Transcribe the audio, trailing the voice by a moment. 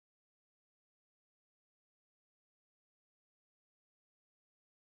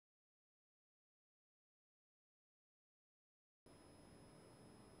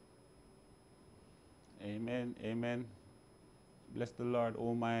Amen. Amen. Bless the Lord,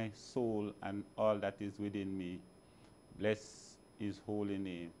 O my soul, and all that is within me. Bless his holy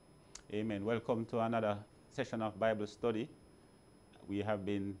name. Amen. Welcome to another session of Bible study. We have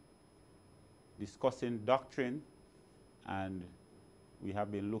been discussing doctrine, and we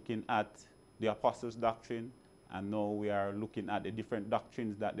have been looking at the apostles' doctrine, and now we are looking at the different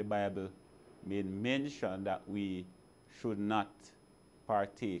doctrines that the Bible made mention that we should not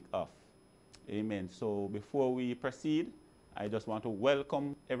partake of. Amen. So before we proceed, I just want to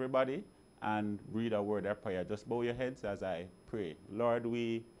welcome everybody and read a word of prayer. Just bow your heads as I pray. Lord,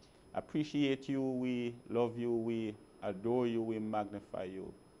 we appreciate you, we love you, we adore you, we magnify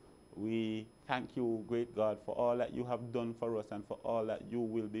you. We thank you, great God, for all that you have done for us and for all that you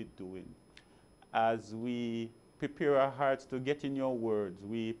will be doing. As we prepare our hearts to get in your words,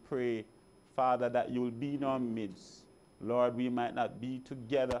 we pray, Father, that you will be in our midst. Lord, we might not be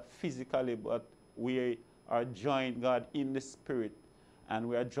together physically, but we are joined, God, in the Spirit. And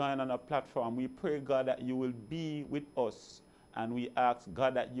we are joined on a platform. We pray, God, that you will be with us. And we ask,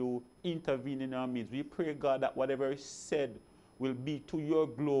 God, that you intervene in our midst. We pray, God, that whatever is said will be to your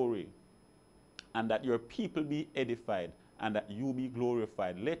glory. And that your people be edified. And that you be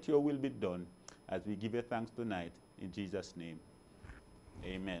glorified. Let your will be done as we give you thanks tonight. In Jesus' name.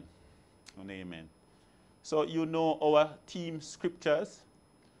 Amen. And amen. So you know our theme scriptures,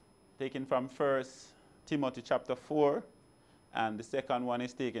 taken from 1 Timothy chapter 4, and the second one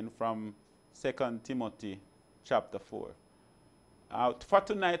is taken from 2 Timothy chapter 4. For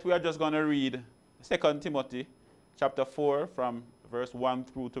tonight, we are just going to read 2 Timothy chapter 4 from verse 1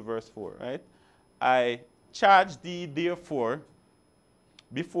 through to verse 4, right? I charge thee therefore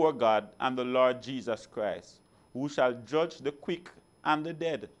before God and the Lord Jesus Christ, who shall judge the quick and the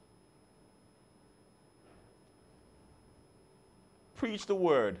dead. Preach the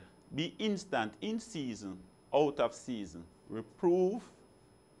word, be instant, in season, out of season. Reprove,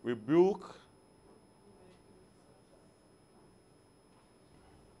 rebuke,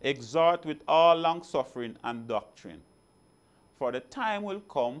 exhort with all longsuffering and doctrine. For the time will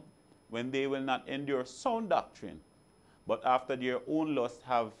come when they will not endure sound doctrine, but after their own lust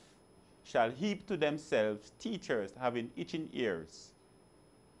shall heap to themselves teachers having itching ears.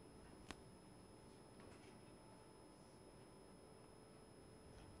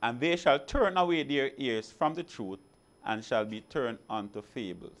 And they shall turn away their ears from the truth and shall be turned unto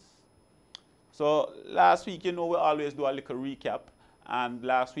fables. So last week, we always do a little recap. And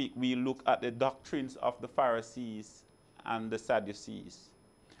last week we looked at the doctrines of the Pharisees and the Sadducees.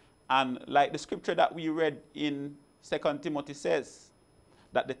 And like the scripture that we read in 2 Timothy says,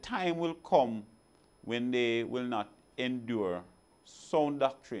 that the time will come when they will not endure sound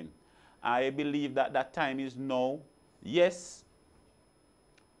doctrine. I believe that that time is now. Yes.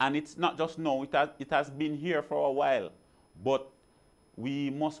 And it's not just now, it has been here for a while. But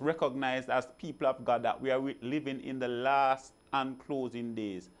we must recognize as people of God that we are living in the last and closing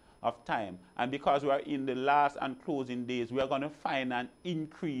days of time. And because we are in the last and closing days, we are going to find an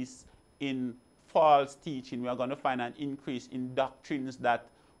increase in false teaching. We are going to find an increase in doctrines that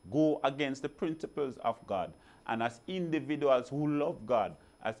go against the principles of God. And as individuals who love God,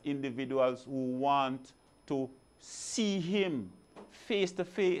 as individuals who want to see him face to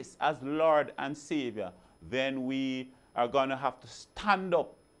face as Lord and Savior, then we are going to have to stand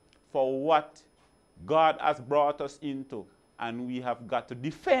up for what God has brought us into. And we have got to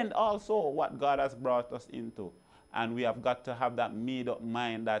defend also what God has brought us into. And we have got to have that made up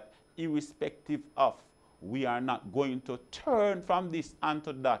mind that irrespective of, we are not going to turn from this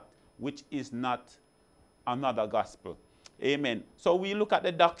unto that which is not another gospel. Amen. So we look at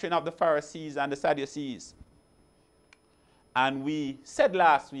the doctrine of the Pharisees and the Sadducees. And we said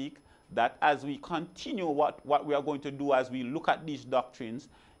last week that as we continue, what we are going to do as we look at these doctrines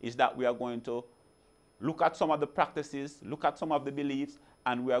is that we are going to look at some of the practices, look at some of the beliefs,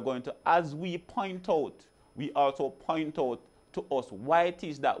 and we are going to, as we point out, we also point out to us why it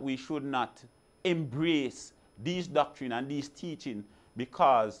is that we should not embrace these doctrine and these teaching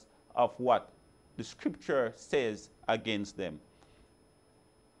because of what the scripture says against them.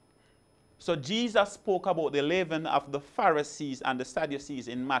 So Jesus spoke about the leaven of the Pharisees and the Sadducees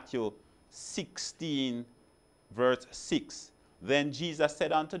in Matthew 16, verse 6. Then Jesus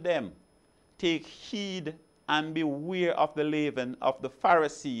said unto them, take heed and beware of the leaven of the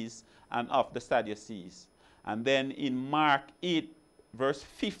Pharisees and of the Sadducees. And then in Mark 8, verse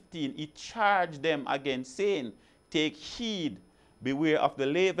 15, he charged them again, saying, take heed, beware of the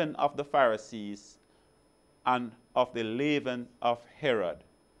leaven of the Pharisees and of the leaven of Herod.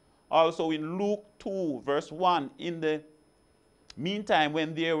 Also in Luke 2, verse 1, in the Meantime,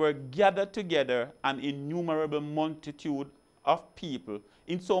 when they were gathered together, an innumerable multitude of people,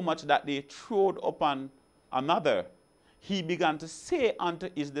 insomuch that they trod upon another, he began to say unto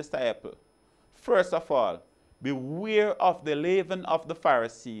his disciples, first of all, beware of the leaven of the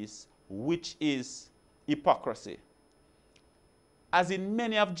Pharisees, which is hypocrisy. As in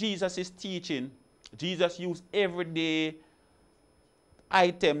many of Jesus' teaching, Jesus used everyday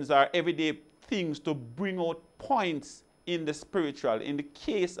items or everyday things to bring out points in the spiritual. In the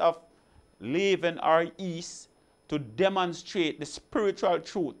case of leaven or yeast, to demonstrate the spiritual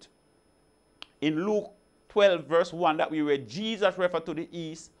truth. In Luke 12, verse 1 that we read, Jesus referred to the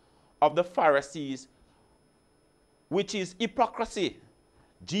yeast of the Pharisees, which is hypocrisy.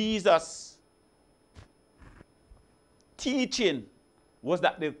 Jesus' teaching was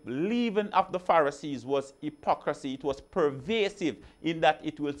that the leaven of the Pharisees was hypocrisy. It was pervasive in that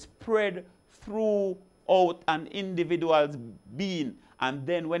it will spread throughout an individual's being, and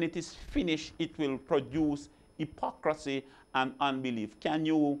then when it is finished, it will produce hypocrisy and unbelief. Can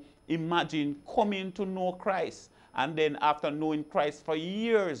you imagine coming to know Christ, and then after knowing Christ for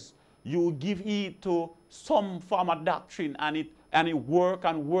years, you give heed to some form of doctrine, and it work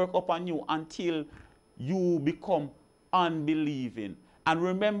upon you until you become unbelieving? And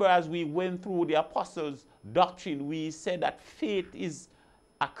remember, as we went through the apostles' doctrine, we said that faith is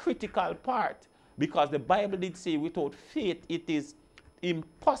a critical part, because the Bible did say without faith it is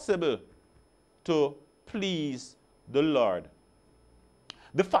impossible to please the Lord.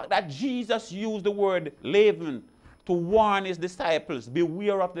 The fact that Jesus used the word leaven to warn his disciples,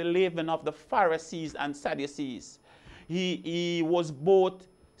 beware of the leaven of the Pharisees and Sadducees. He was both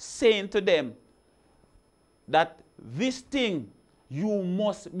saying to them that this thing you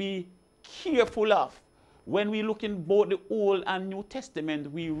must be careful of. When we look in both the Old and New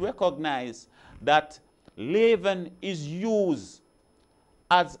Testament, we recognize that leaven is used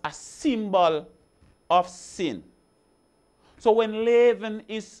as a symbol of sin. So when leaven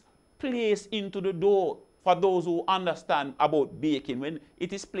is placed into the dough, for those who understand about baking, when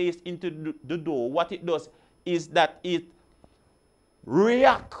it is placed into the dough, what it does is that it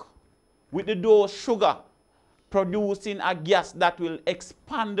reacts with the dough sugar, producing a gas that will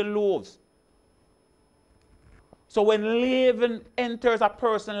expand the loaves. So when leaven enters a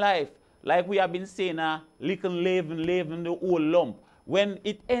person's life, like we have been saying, a little leaven the whole lump. When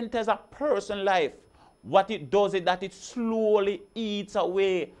it enters a person's life, what it does is that it slowly eats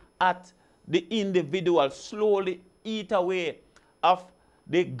away at the individual, slowly eat away of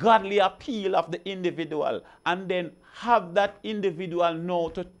the godly appeal of the individual, and then have that individual know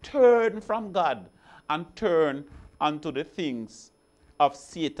to turn from God and turn unto the things of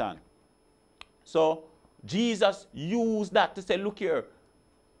Satan. So Jesus used that to say, look here,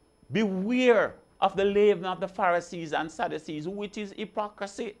 beware of the leaven of the Pharisees and Sadducees, which is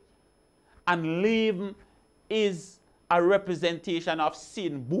hypocrisy. And leaven is a representation of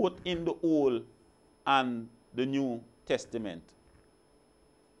sin, both in the Old and the New Testament.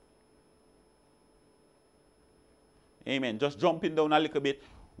 Amen. Just jumping down a little bit.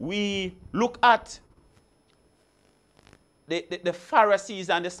 We look at the Pharisees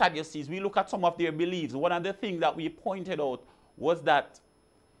and the Sadducees. We look at some of their beliefs. One of the things that we pointed out was that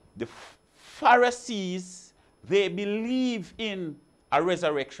the Pharisees, they believe in a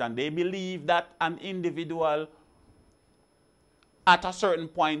resurrection. They believe that an individual at a certain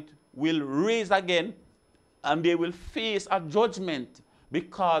point will rise again, and they will face a judgment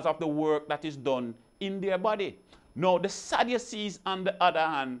because of the work that is done in their body. Now, the Sadducees, on the other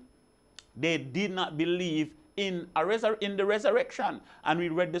hand, they did not believe in the resurrection. And we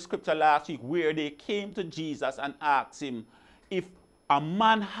read the scripture last week where they came to Jesus and asked him, if a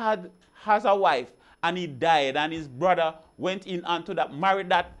man has a wife and he died, and his brother went in unto that, married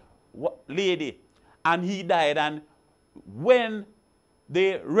that lady, and he died, and when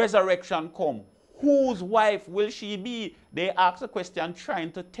the resurrection come, whose wife will she be? They asked a question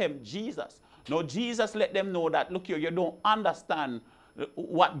trying to tempt Jesus. Now Jesus let them know that, look here, you don't understand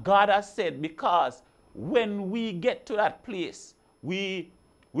what God has said, because when we get to that place, we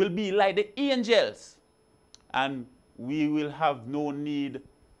will be like the angels, and we will have no need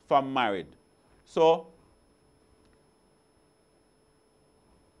for marriage. So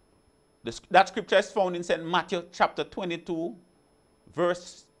that scripture is found in St. Matthew chapter 22,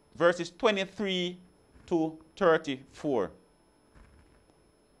 verses 23 to 34.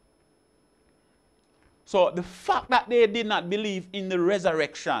 So the fact that they did not believe in the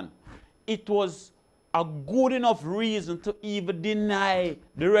resurrection, it was a good enough reason to even deny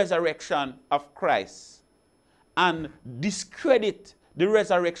the resurrection of Christ and discredit the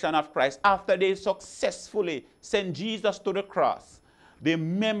resurrection of Christ, after they successfully sent Jesus to the cross, the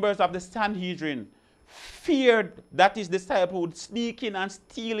members of the Sanhedrin feared that his disciple would sneak in and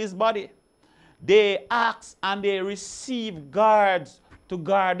steal his body. They asked and they received guards to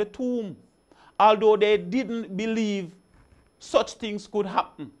guard the tomb. Although they didn't believe such things could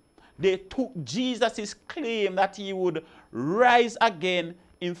happen, they took Jesus' claim that he would rise again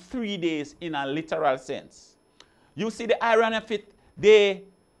in 3 days in a literal sense. You see the irony of it, they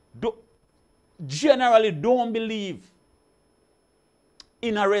generally don't believe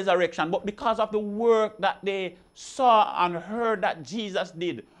in a resurrection, but because of the work that they saw and heard that Jesus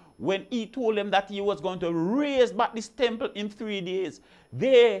did, when he told them that he was going to raise back this temple in 3 days,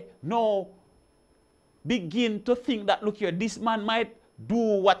 they now begin to think that, look here, this man might do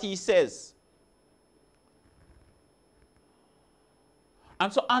what he says.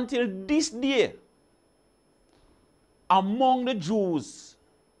 And so until this day, among the Jews,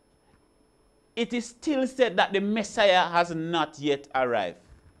 it is still said that the Messiah has not yet arrived.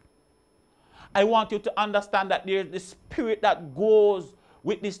 I want you to understand that there is the spirit that goes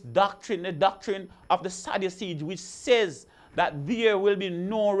with this doctrine, the doctrine of the Sadducees, which says that there will be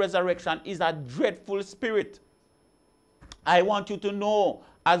no resurrection, is a dreadful spirit. I want you to know,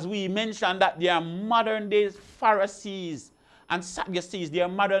 as we mentioned, that there are modern day Pharisees and Sadducees, there are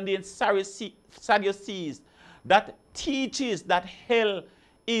modern day Sadducees that teaches that hell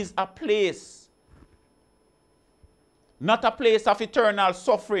is a place, not a place of eternal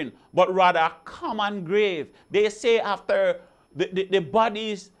suffering, but rather a common grave. They say after the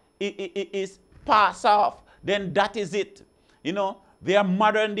body is passed off, then that is it. You know, there are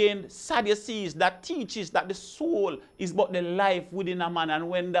modern day Sadducees that teaches that the soul is but the life within a man, and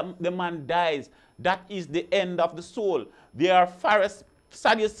when the man dies, that is the end of the soul. There are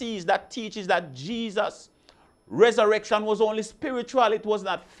Sadducees that teaches that Jesus' resurrection was only spiritual, it was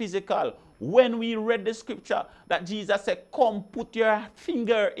not physical. When we read the scripture that Jesus said, come, put your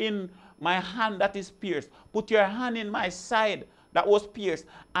finger in my hand that is pierced, put your hand in my side that was pierced,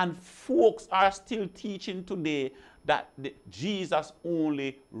 and folks are still teaching today that Jesus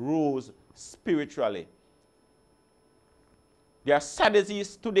only rose spiritually. There are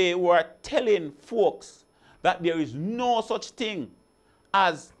Sadducees today who are telling folks that there is no such thing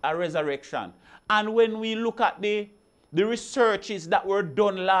as a resurrection. And when we look at the researches that were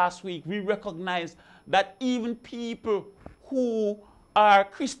done last week, we recognize that even people who are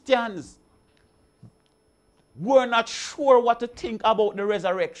Christians were not sure what to think about the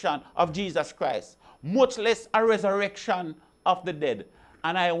resurrection of Jesus Christ, much less a resurrection of the dead.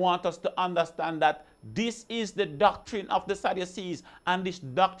 And I want us to understand that this is the doctrine of the Sadducees, and this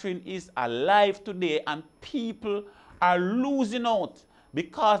doctrine is alive today, and people are losing out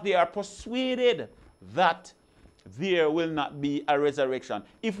because they are persuaded that there will not be a resurrection.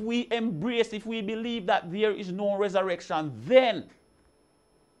 If we embrace, if we believe that there is no resurrection, then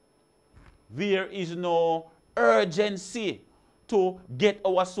there is no urgency to get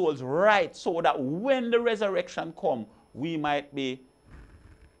our souls right, so that when the resurrection comes, we might be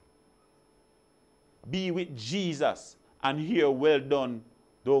with Jesus and hear, well done,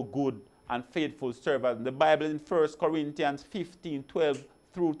 thou good and faithful servant. The Bible in 1 Corinthians 15, 12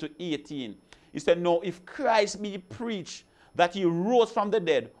 through to 18. He said, no, if Christ be preached that he rose from the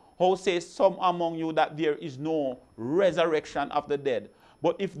dead, how say some among you that there is no resurrection of the dead?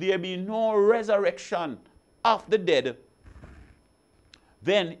 But if there be no resurrection of the dead,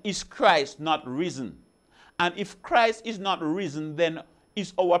 then is Christ not risen? And if Christ is not risen, then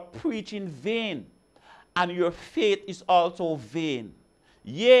is our preaching vain, and your faith is also vain.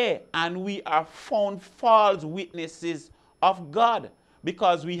 Yea, and we are found false witnesses of God,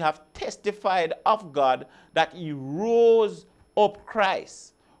 because we have testified of God that he rose up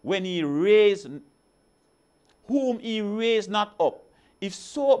Christ, when he raised, whom he raised not up, if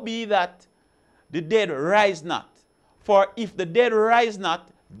so be that the dead rise not. For if the dead rise not,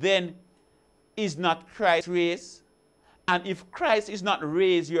 then is not Christ raised? And if Christ is not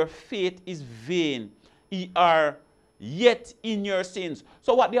raised, your faith is vain. Ye are yet in your sins.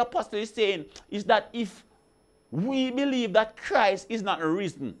 So what the apostle is saying is that if we believe that Christ is not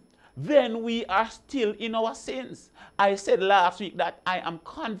risen, then we are still in our sins. I said last week that I am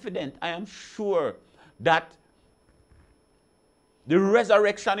confident, I am sure that the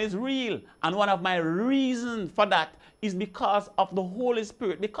resurrection is real. And one of my reasons for that is because of the Holy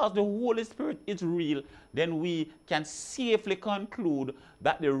Spirit. Because the Holy Spirit is real, then we can safely conclude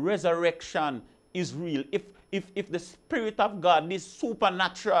that the resurrection is real. If the Spirit of God, this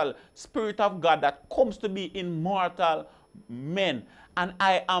supernatural Spirit of God that comes to be in mortal men, and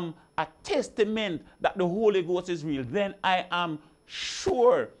I am a testament that the Holy Ghost is real, then I am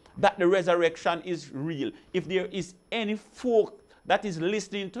sure that the resurrection is real, if there is any folk that is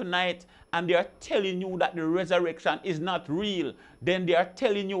listening tonight and they are telling you that the resurrection is not real, then they are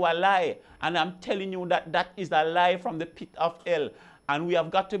telling you a lie. And I'm telling you that that is a lie from the pit of hell. And we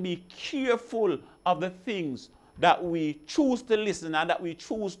have got to be careful of the things that we choose to listen and that we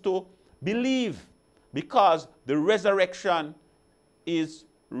choose to believe, because the resurrection is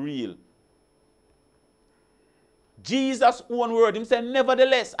real. Jesus' own word, him said,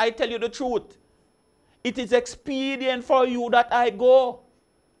 nevertheless, I tell you the truth. It is expedient for you that I go.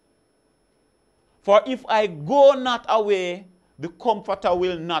 For if I go not away, the Comforter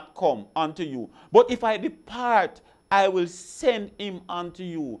will not come unto you. But if I depart, I will send him unto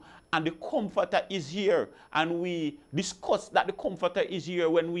you. And the Comforter is here. And we discussed that the Comforter is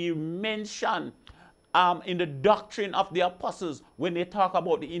here when we mention in the doctrine of the apostles, when they talk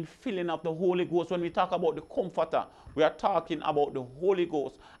about the infilling of the Holy Ghost, when we talk about the Comforter, we are talking about the Holy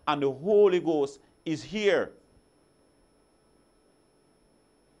Ghost. And the Holy Ghost is here.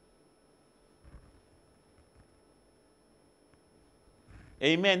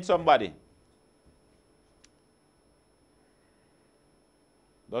 Amen, somebody.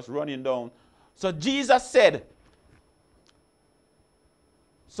 Just running down. So Jesus said,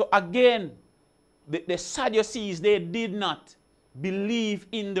 so again, the Sadducees, they did not believe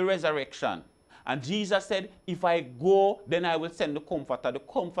in the resurrection. And Jesus said, if I go, then I will send the Comforter. The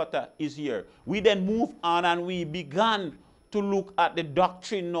Comforter is here. We then move on and we began to look at the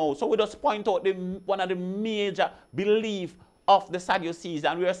doctrine now. So we just point out one of the major beliefs of the Sadducees.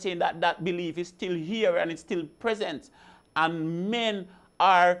 And we are saying that that belief is still here and it's still present. And men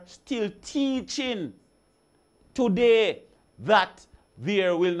are still teaching today that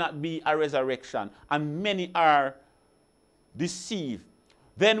there will not be a resurrection. And many are deceived.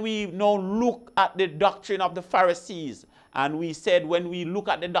 Then we now look at the doctrine of the Pharisees. And we said when we look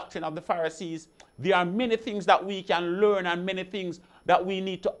at the doctrine of the Pharisees, there are many things that we can learn and many things that we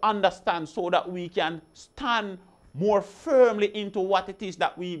need to understand so that we can stand more firmly into what it is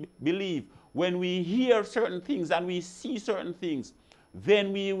that we believe. When we hear certain things and we see certain things,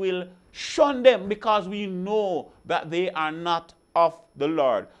 then we will shun them because we know that they are not of the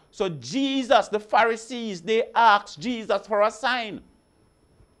Lord. So Jesus, the Pharisees, they asked Jesus for a sign.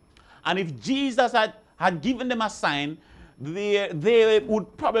 And if Jesus had given them a sign, they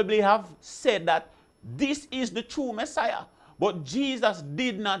would probably have said that this is the true Messiah. But Jesus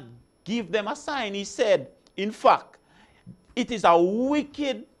did not give them a sign. He said, in fact, it is a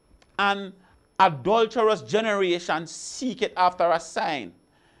wicked and adulterous generation seeketh after a sign.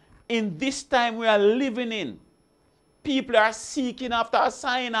 In this time we are living in, people are seeking after a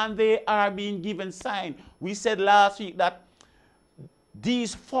sign and they are being given sign. We said last week that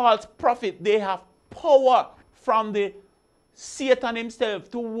these false prophets, they have power from the Satan himself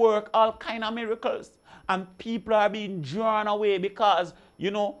to work all kind of miracles. And people are being drawn away because,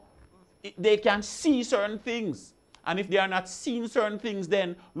 you know, they can see certain things. And if they are not seeing certain things,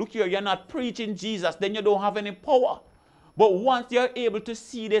 then look here, you're not preaching Jesus, then you don't have any power. But once you're able to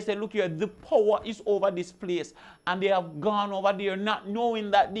see, they say, look here, the power is over this place. And they have gone over there not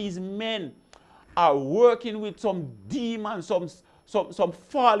knowing that these men are working with some demons, some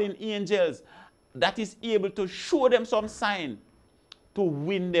fallen angels that is able to show them some sign to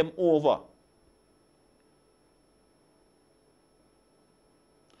win them over.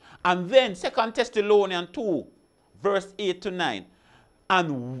 And then 2 Thessalonians 2, verse 8 to 9.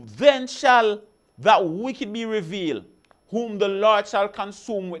 And then shall that wicked be revealed, whom the Lord shall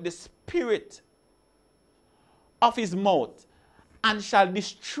consume with the spirit of his mouth, and shall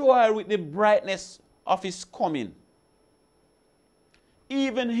destroy with the brightness of his coming.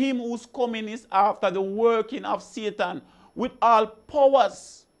 Even him whose coming is after the working of Satan with all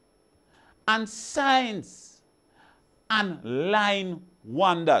powers and signs and lying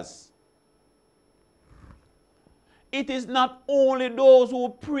wonders. It is not only those who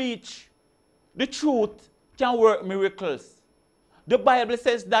preach the truth can work miracles. The Bible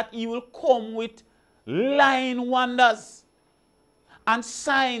says that he will come with lying wonders and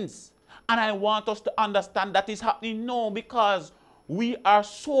signs. And I want us to understand that is happening now because we are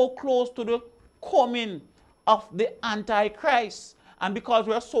so close to the coming of the Antichrist. And because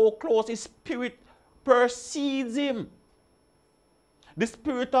we are so close, his spirit precedes him. The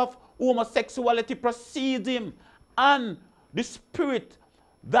spirit of homosexuality precedes him. And the spirit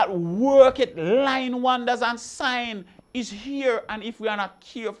that worketh lying wonders and signs is here. And if we are not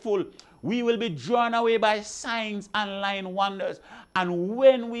careful, we will be drawn away by signs and lying wonders. And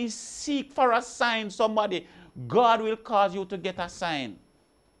when we seek for a sign, somebody, God will cause you to get a sign.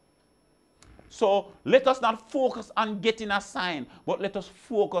 So let us not focus on getting a sign, but let us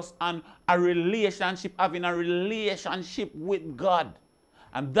focus on a relationship, having a relationship with God.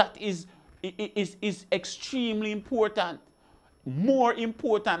 And that is extremely important. More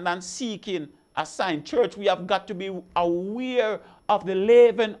important than seeking a sign. Church, we have got to be aware of the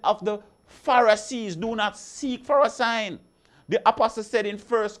leaven of the Pharisees. Do not seek for a sign. The apostle said in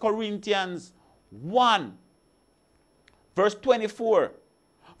 1 Corinthians 1, verse 24,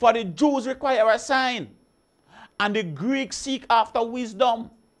 for the Jews require a sign, and the Greeks seek after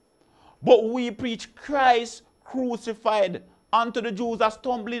wisdom. But we preach Christ crucified, unto the Jews a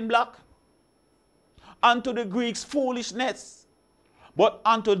stumbling block, unto the Greeks foolishness. But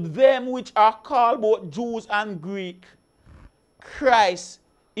unto them which are called both Jews and Greek, Christ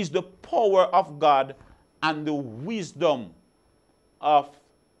is the power of God and the wisdom of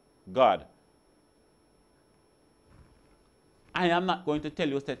God. I am not going to tell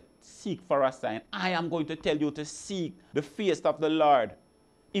you to seek for a sign. I am going to tell you to seek the face of the Lord.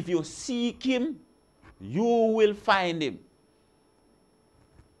 If you seek him, you will find him.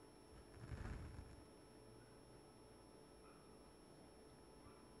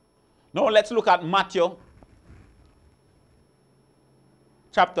 Now let's look at Matthew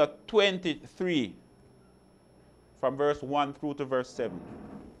chapter 23 from verse 1 through to verse 7.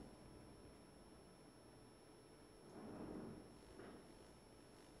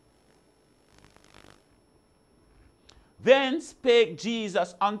 Then spake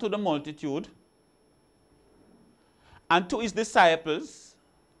Jesus unto the multitude and to his disciples,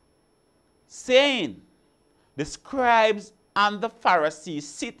 saying, the scribes and the Pharisees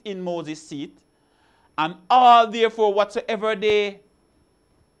sit in Moses' seat, and all therefore whatsoever they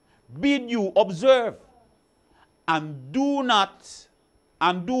bid you observe, and do not,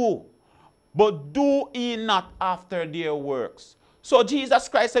 and do, but do ye not after their works. So Jesus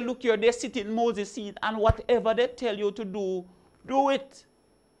Christ said, look here, they sit in Moses' seat, and whatever they tell you to do, do it.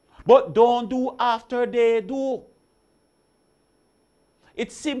 But don't do after they do.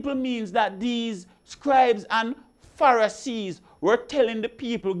 It simply means that these scribes and Pharisees were telling the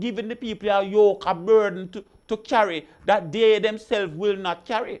people, giving the people a yoke, a burden to carry that they themselves will not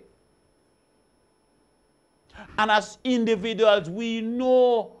carry. And as individuals, we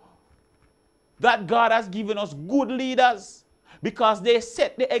know that God has given us good leaders because they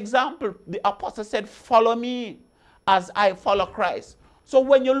set the example. The apostle said, follow me as I follow Christ. So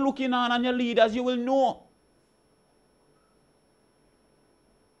when you're looking on your leaders, you will know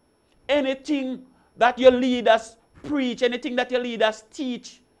anything that your leaders preach, anything that your leaders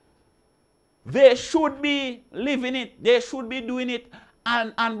teach, they should be living it. They should be doing it.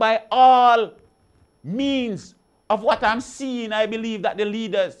 And by all means of what I'm seeing, I believe that the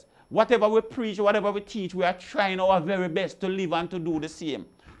leaders, whatever we preach, whatever we teach, we are trying our very best to live and to do the same.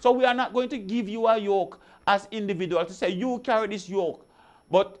 So we are not going to give you a yoke as individuals to say, you carry this yoke,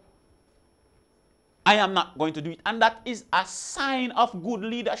 but I am not going to do it. And that is a sign of good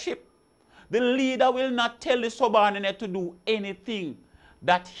leadership. The leader will not tell the subordinate to do anything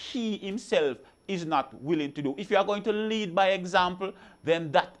that he himself is not willing to do. If you are going to lead by example,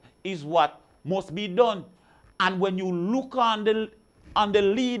 then that is what must be done. And when you look on the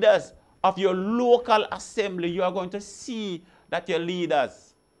leaders of your local assembly, you are going to see that your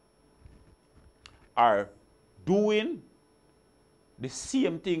leaders are doing the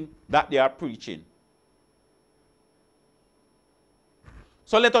same thing that they are preaching.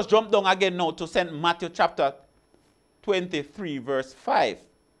 So let us jump down again now to St. Matthew chapter 23, verse 5.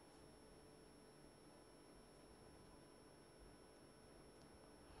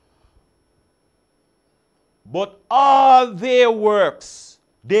 But all their works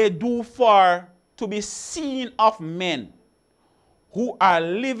they do for to be seen of men, who are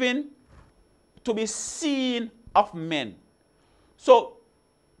living to be seen of men. So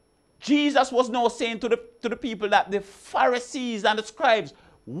Jesus was now saying to the people that the Pharisees and the scribes,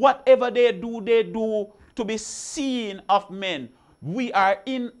 whatever they do to be seen of men. We are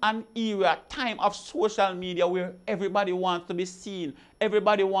in an era, time of social media where everybody wants to be seen.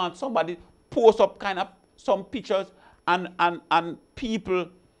 Everybody wants somebody post up kind of some pictures and people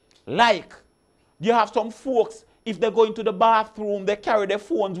like. You have some folks, if they go into the bathroom, they carry their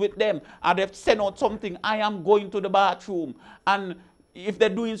phones with them and they send out something, I am going to the bathroom. And if they're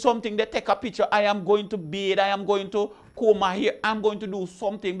doing something, they take a picture, I am going to bathe, I am going to comb my hair, I'm going to do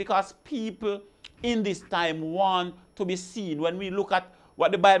something, because people in this time want to be seen. When we look at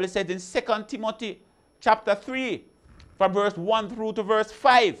what the Bible says in 2 Timothy chapter 3, from verse 1 through to verse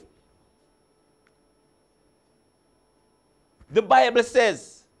 5, the Bible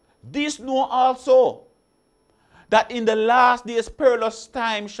says, this know also, that in the last days perilous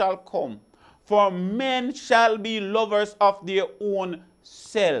times shall come. For men shall be lovers of their own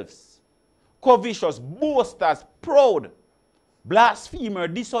selves, covetous, boasters, proud, blasphemer,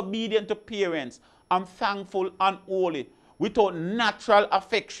 disobedient to parents, unthankful, unholy, without natural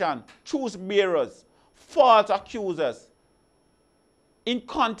affection, truce bearers, false accusers,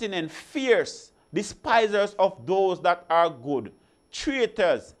 incontinent, fierce, despisers of those that are good,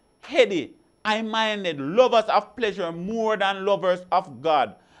 traitors, heady, high-minded, lovers of pleasure more than lovers of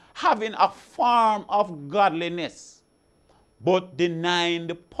God, having a form of godliness, but denying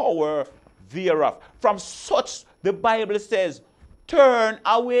the power thereof. From such, the Bible says, turn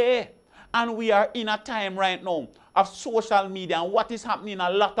away. And we are in a time right now of social media. And what is happening, a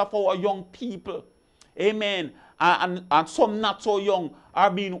lot of our young people, amen, and some not so young,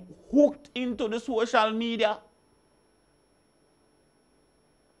 are being hooked into the social media.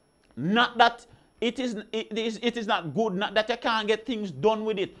 Not that it is not good, not that you can't get things done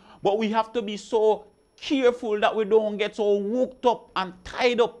with it, but we have to be so careful that we don't get so hooked up and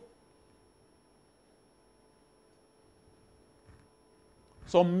tied up.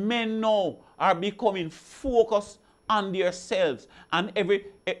 So men now are becoming focused on themselves, and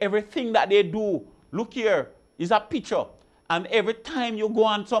everything that they do, look here, is a picture. And every time you go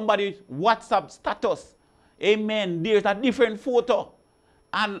on somebody's WhatsApp status, amen, there's a different photo.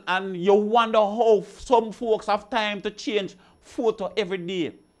 And you wonder how some folks have time to change photo every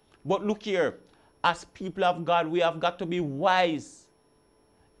day. But look here, as people of God, we have got to be wise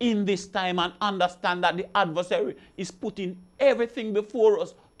in this time and understand that the adversary is putting everything before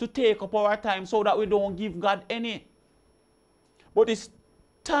us to take up our time so that we don't give God any. But it's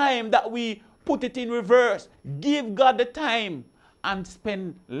time that we put it in reverse. Give God the time and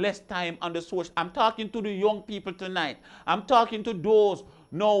spend less time on the social. I'm talking to the young people tonight. I'm talking to those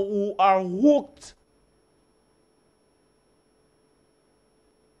now who are hooked.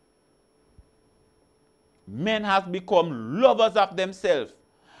 Men have become lovers of themselves.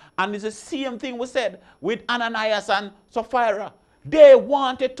 And it's the same thing we said with Ananias and Sapphira. They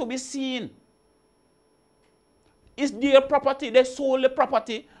wanted to be seen. It's their property. They sold the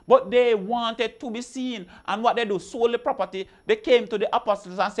property, but they wanted to be seen. And what they do, sold the property. They came to the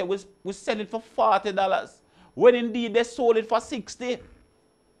apostles and said, we sell it for $40. When indeed they sold it for $60.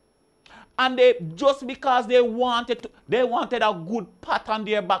 And they, just because they wanted a good pat on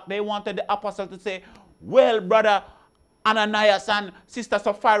their back, they wanted the apostle to say, well, brother Ananias and Sister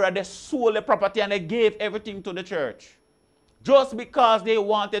Sapphira, they sold the property and they gave everything to the church. Just because they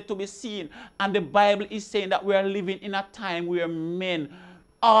wanted to be seen. And the Bible is saying that we are living in a time where men,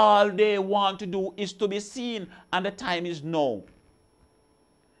 all they want to do is to be seen. And the time is now.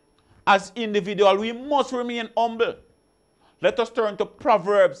 As individuals, we must remain humble. Let us turn to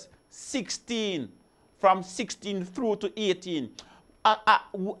Proverbs 16, from 16 through to 18.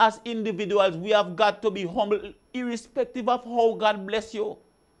 As individuals, we have got to be humble, irrespective of how God bless you.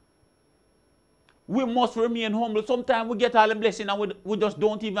 We must remain humble. Sometimes we get all the blessing and we just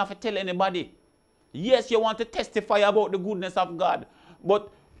don't even have to tell anybody. Yes, you want to testify about the goodness of God, but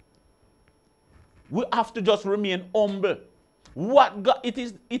we have to just remain humble. What God, it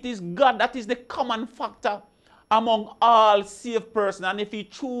is God that is the common factor among all saved persons. And if he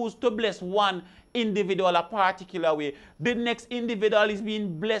chooses to bless one individual a particular way, the next individual is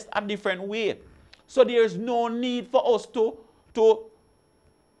being blessed a different way. So there is no need for us to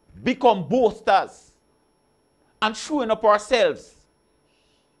become boasters and showing up ourselves.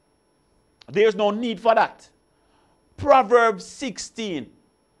 There is no need for that. Proverbs 16.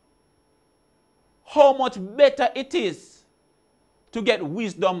 How much better it is to get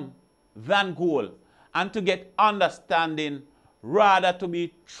wisdom than gold, and to get understanding rather to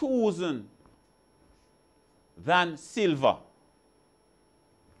be chosen than silver.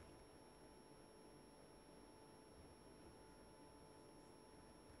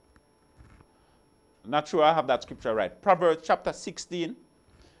 Not sure I have that scripture right. Proverbs chapter 16.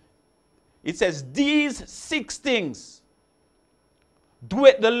 It says, these 6 things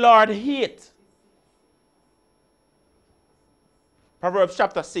doeth the Lord hate. Proverbs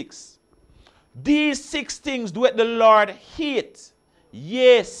chapter 6. These 6 things doeth the Lord hate.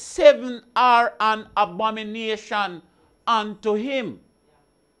 Yea, 7 are an abomination unto him.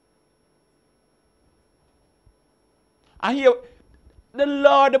 And here,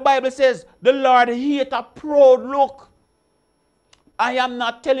 the Bible says, the Lord hate a proud look. I am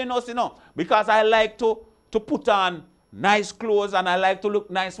not telling us, because I like to put on nice clothes and I like to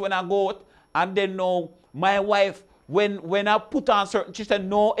look nice when I go out. And then my wife, when I put on certain, she said,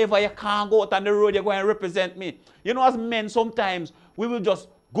 no, ever you can't go out on the road, you're going to represent me. As men, sometimes we will just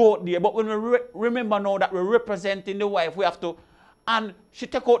go out there. But when we remember now that we're representing the wife, we have to and she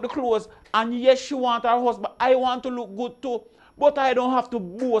take out the clothes, and yes, she want her husband. I want to look good too, but I don't have to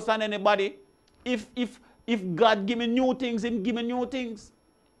boast on anybody. If God give me new things, Him give me new things.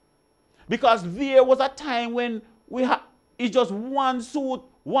 Because there was a time when it's just one suit,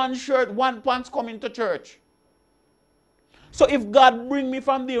 one shirt, one pants coming to church. So if God bring me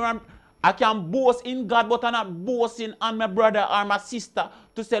from there, I can boast in God, but I'm not boasting on my brother or my sister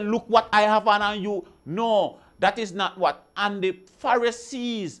to say, look what I have on you. No, that is not what. And the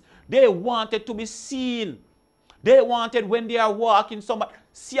Pharisees, they wanted to be seen. They wanted when they are walking, somebody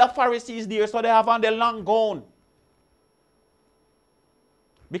see a Pharisees there, so they have on their long gown.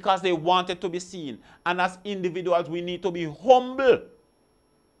 Because they wanted to be seen. And as individuals, we need to be humble.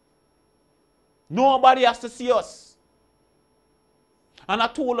 Nobody has to see us. And I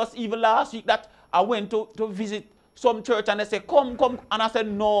told us even last week that I went to visit some church and they said, come. And I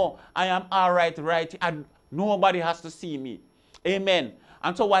said, no, I am all right. And nobody has to see me. Amen.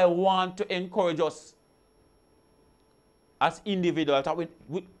 And so I want to encourage us as individuals that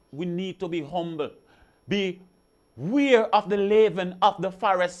we need to be humble. Be aware of the leaven of the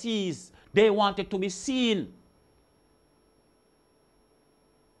Pharisees. They wanted to be seen.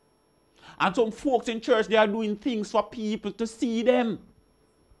 And some folks in church, they are doing things for people to see them.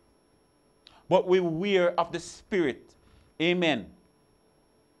 But we're aware of the Spirit. Amen.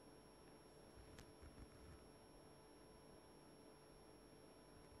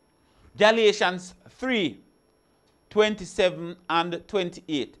 Galatians 3:27 and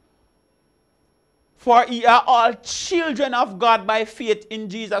 28. For ye are all children of God by faith in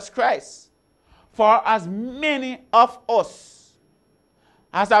Jesus Christ. For as many of us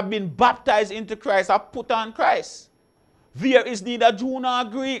as have been baptized into Christ have put on Christ. There is neither Jew nor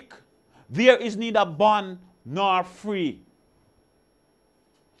Greek. There is neither bond nor free.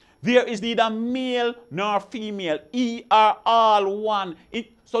 There is neither male nor female. Ye are all one.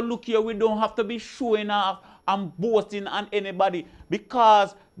 So look here, we don't have to be showing off and boasting on anybody,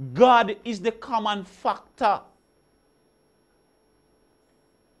 because God is the common factor.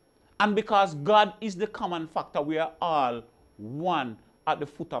 And because God is the common factor, we are all one at the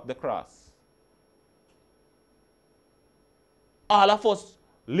foot of the cross. All of us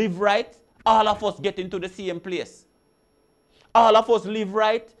live right. All of us get into the same place. All of us live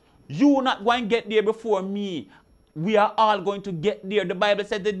right. You not going to get there before me. We are all going to get there. The Bible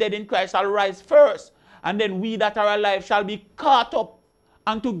said the dead in Christ shall rise first, and then we that are alive shall be caught up,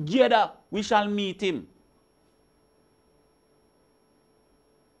 and together we shall meet Him.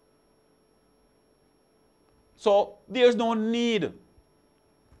 So there's no need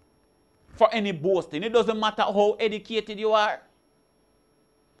for any boasting. It doesn't matter how educated you are.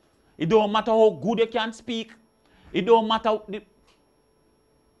 It don't matter how good you can speak. It don't matter.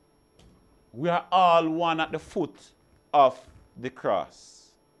 We are all one at the foot of the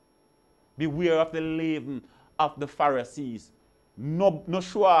cross. Beware of the leaven of the Pharisees. No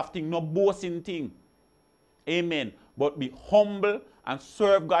show-off thing, no boasting thing. Amen. But be humble and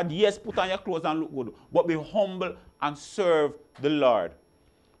serve God. Yes, put on your clothes and look good. But be humble and serve the Lord.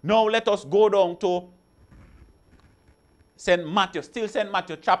 Now let us go down to St. Matthew. Still St.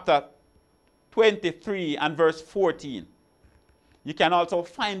 Matthew chapter 23 and verse 14. You can also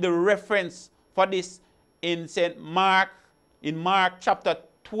find the reference for this in Mark chapter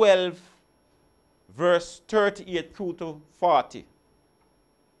 12, verse 38 through to 40.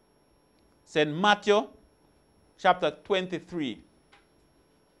 St. Matthew chapter 23.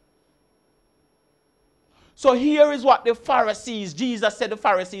 So here is what the Pharisees, Jesus said the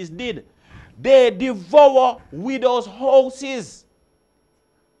Pharisees did. They devour widows' houses.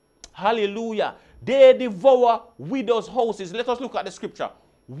 Hallelujah. They devour widows' houses. Let us look at the scripture.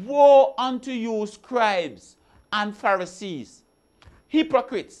 Woe unto you, scribes and Pharisees,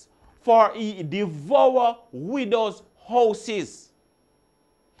 hypocrites, for ye devour widows' houses,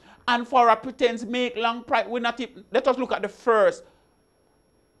 and for a pretense make long pride. Let us look at the first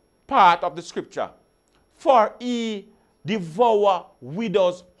part of the scripture. For ye devour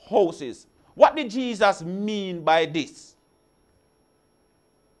widows' houses. What did Jesus mean by this?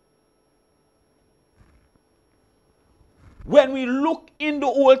 When we look in the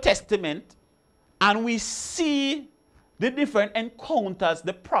Old Testament and we see the different encounters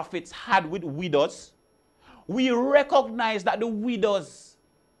the prophets had with widows, we recognize that the widows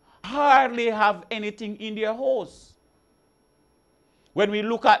hardly have anything in their house. When we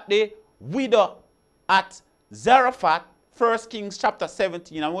look at the widow at Zarephath, 1 Kings chapter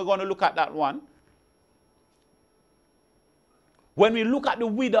 17, and we're going to look at that one. When we look at the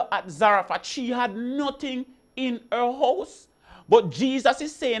widow at Zarephath, she had nothing in her house. But Jesus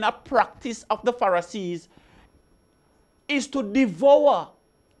is saying a practice of the Pharisees is to devour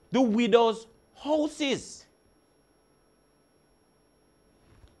the widow's houses.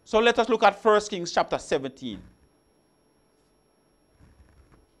 So let us look at 1 Kings chapter 17.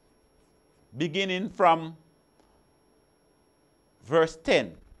 Beginning from verse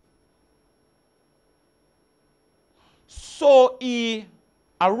 10. So he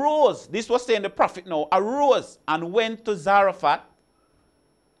arose, this was saying the prophet now, arose and went to Zarephath.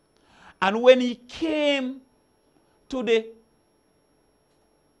 And when he came to the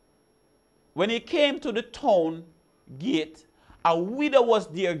town gate, a widow was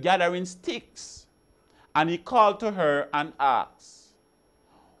there gathering sticks. And he called to her and asked,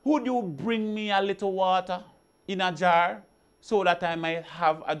 would you bring me a little water in a jar so that I might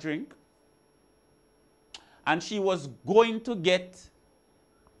have a drink? And she was going to get,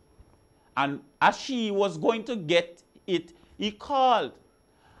 and as she was going to get it, he called,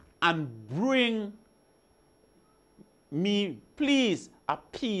 and bring me, please, a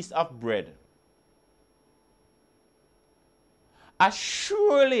piece of bread. As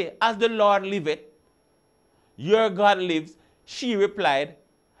surely as the Lord liveth, your God lives, she replied,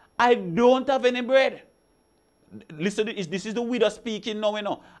 I don't have any bread. Listen, this is the widow speaking now, you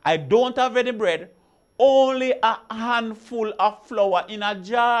know. I don't have any bread, only a handful of flour in a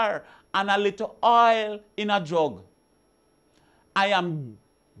jar and a little oil in a jug. I am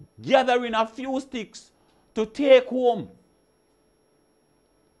gathering a few sticks to take home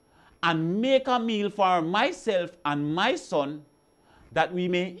and make a meal for myself and my son, that we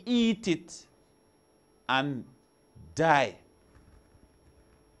may eat it and die.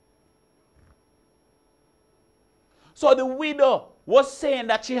 So the widow was saying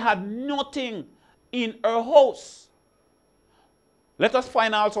that she had nothing in her house. Let us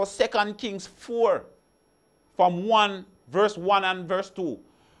find also 2 Kings 4 from verse 1 and verse 2.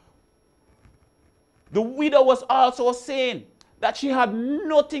 The widow was also saying that she had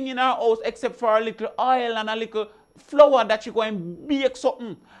nothing in her house except for a little oil and a little flour that she go and bake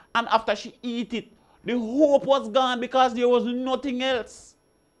something. And after she eat it, the hope was gone because there was nothing else.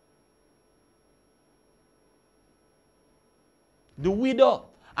 The widow.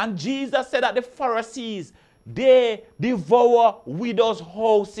 And Jesus said that the Pharisees, they devour widows'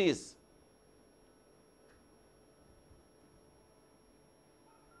 houses.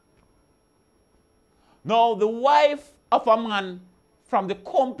 Now the wife of a man from the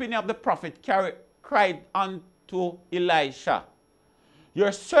company of the prophet cried unto Elisha,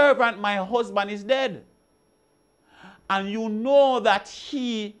 your servant, my husband, is dead. And you know that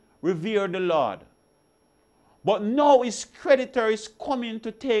he revered the Lord. But now his creditor is coming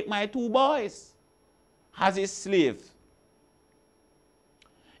to take my 2 boys as his slave.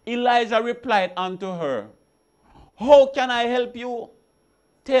 Elijah replied unto her, how can I help you?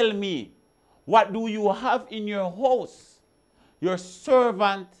 Tell me, what do you have in your house? Your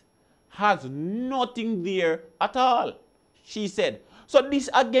servant has nothing there at all, she said. So this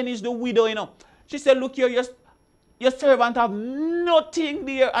again is the widow, you know. She said, look here, your servant have nothing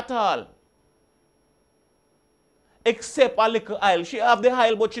there at all. Except a little oil. She have the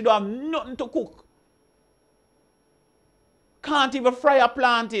oil, but she don't have nothing to cook. Can't even fry a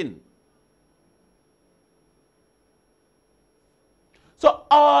plantain. So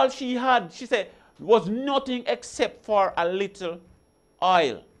all she had, she said, was nothing except for a little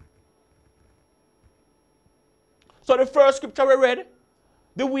oil. So the first scripture we read,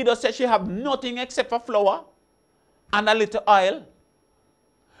 the widow said she had nothing except for flour and a little oil.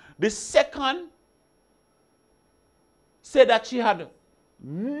 The second said that she had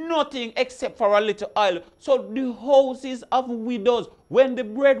nothing except for a little oil. So the houses of widows, when the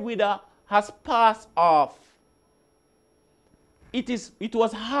breadwinner has passed off, it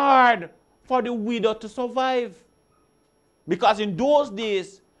was hard for the widow to survive. Because in those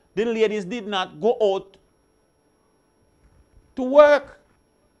days, the ladies did not go out to work.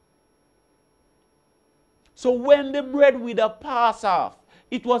 So when the breadwinner passed off,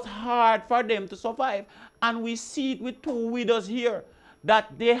 it was hard for them to survive. And we see it with 2 widows here,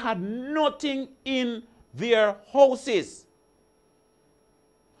 that they had nothing in their houses.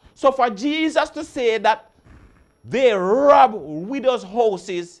 So for Jesus to say that they robbed widows'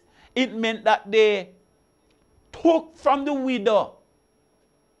 houses, it meant that they took from the widow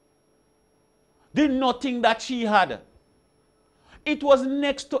the nothing that she had. It was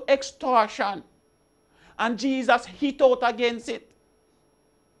next to extortion. And Jesus hit out against it.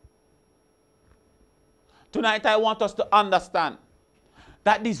 Tonight I want us to understand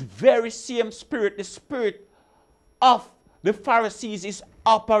that this very same spirit, the spirit of the Pharisees, is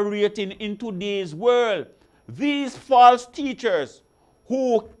operating in today's world. These false teachers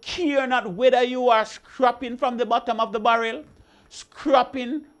who care not whether you are scrapping from the bottom of the barrel,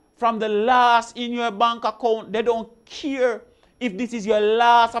 scrapping from the last in your bank account. They don't care if this is your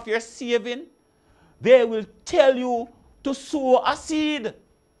last of your saving. They will tell you to sow a seed.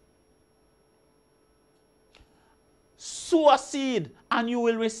 Sow a seed and you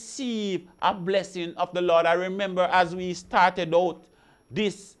will receive a blessing of the Lord. I remember as we started out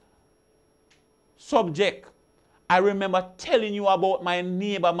this subject, I remember telling you about my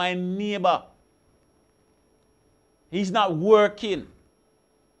neighbor. My neighbor, he's not working.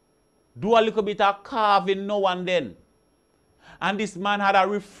 Do a little bit of carving now and then. And this man had a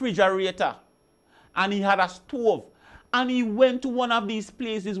refrigerator. And he had a stove. And he went to one of these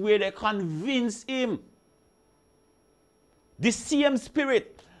places where they convinced him. The same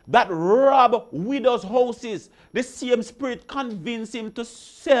spirit that robbed widows' houses, the same spirit convinced him to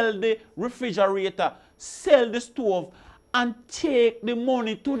sell the refrigerator, sell the stove, and take the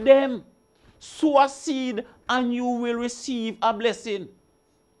money to them. Sow a seed and you will receive a blessing.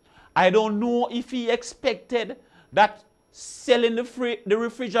 I don't know if he expected that selling the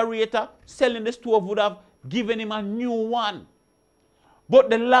refrigerator, selling the stove would have given him a new one. But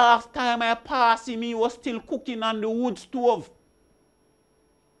the last time I passed him, he was still cooking on the wood stove.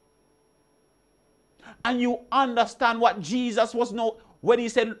 And you understand what Jesus was now when he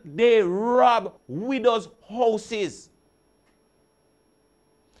said they rob widows' houses.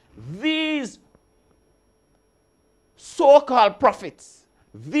 These so-called prophets,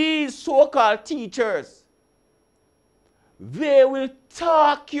 these so-called teachers, they will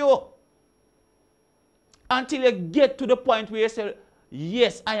talk you until you get to the point where you say,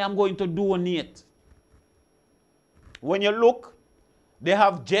 yes, I am going to donate. When you look, they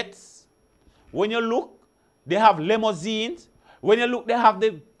have jets. When you look, they have limousines. When you look, they have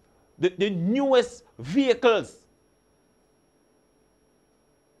the newest vehicles.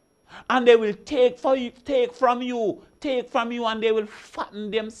 And they will take from you, and they will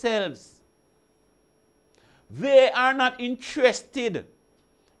fatten themselves. They are not interested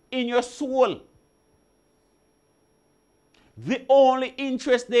in your soul. The only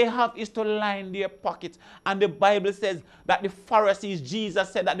interest they have is to line their pockets. And the Bible says that the Pharisees,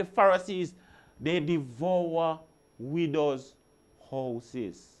 Jesus said that the Pharisees, they devour widows'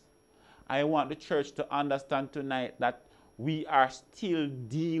 houses. I want the church to understand tonight that we are still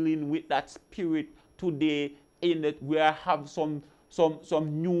dealing with that spirit today, in that we have some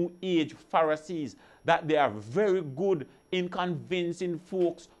new age Pharisees, that they are very good in convincing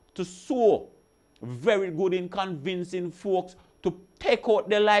folks to sow, very good in convincing folks to take out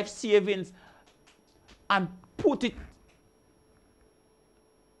their life savings and put it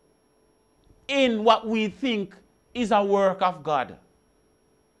in what we think is a work of God.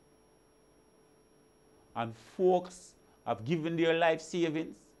 And folks have given their life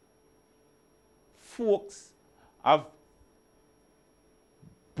savings. Folks have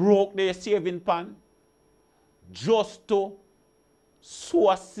broke their saving pan just to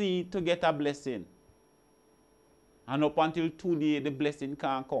sow a seed to get a blessing. And up until today, the blessing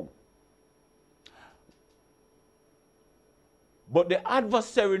can't come. But the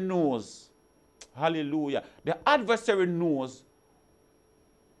adversary knows, hallelujah, the adversary knows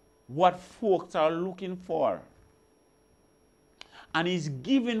what folks are looking for. And he's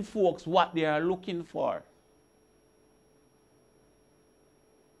giving folks what they are looking for.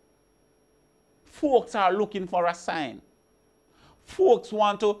 Folks are looking for a sign. Folks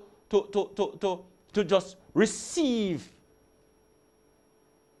want to just receive.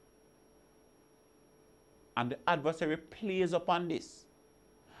 And the adversary plays upon this.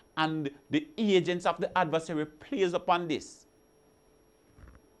 And the agents of the adversary plays upon this.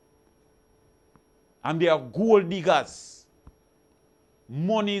 And they are gold diggers.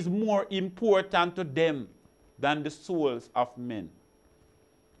 Money is more important to them than the souls of men.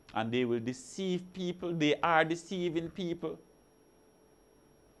 And they will deceive people. They are deceiving people.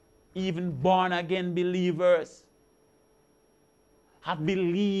 Even born-again believers have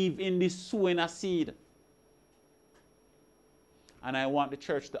believed in this sowing a seed. And I want the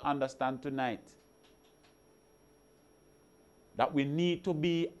church to understand tonight that we need to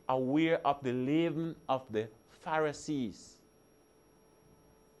be aware of the leaven of the Pharisees.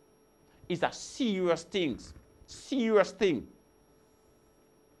 It's a serious thing. Serious thing.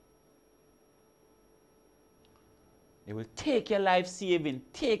 They will take your life saving.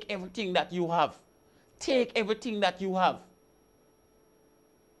 Take everything that you have. Take everything that you have.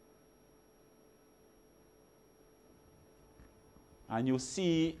 And you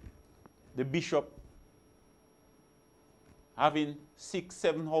see the bishop having 6,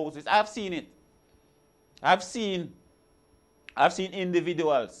 7 houses. I've seen it. I've seen I've seen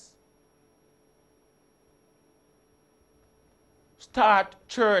individuals start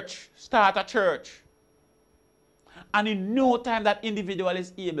a church, and in no time that individual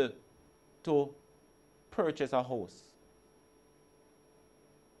is able to purchase a house.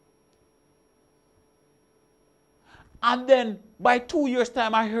 And then by 2 years'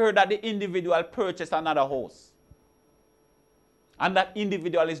 time, I heard that the individual purchased another house. And that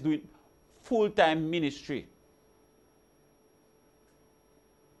individual is doing full-time ministry.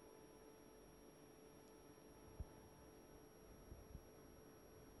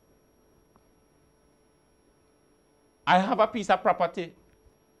 I have a piece of property,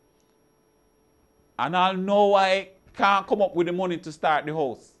 and I know I can't come up with the money to start the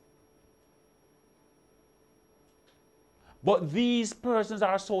house. But these persons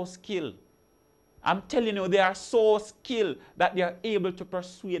are so skilled. I'm telling you, they are so skilled that they are able to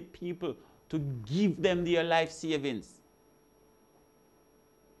persuade people to give them their life savings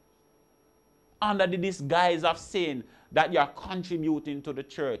under the disguise of saying that you are contributing to the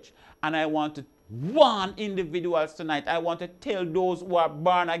church. And I want to warn individuals tonight. I want to tell those who are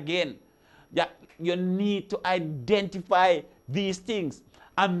born again that you need to identify these things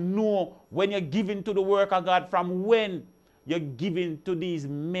and know when you're giving to the work of God from when you're giving to these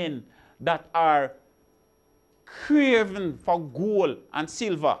men that are craving for gold and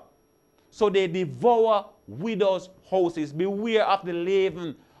silver. So they devour widows' houses. Beware of the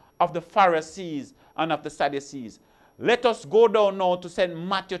leaven of the Pharisees and of the Sadducees. Let us go down now to St.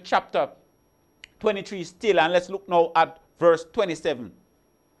 Matthew chapter 23 still, and let's look now at verse 27.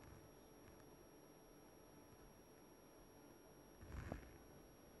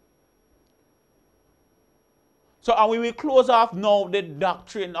 So, and we will close off now the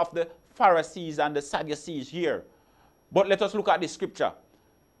doctrine of the Pharisees and the Sadducees here. But let us look at the scripture.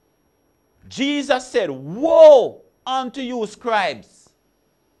 Jesus said, "Woe unto you, scribes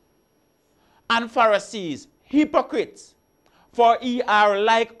and Pharisees, hypocrites, for ye are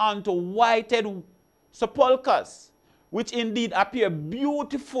like unto whited sepulchres, which indeed appear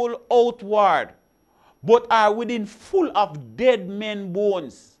beautiful outward, but are within full of dead men's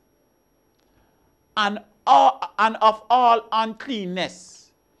bones, and of all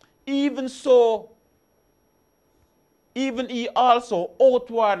uncleanness. Even so, even ye also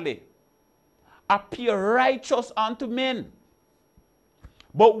outwardly appear righteous unto men,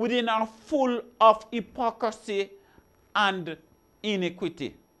 but within are full of hypocrisy and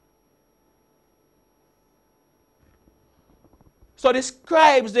iniquity." So the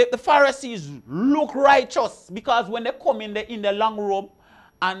scribes, the Pharisees look righteous because when they come in the long robe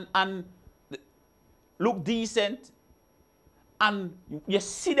and look decent, and you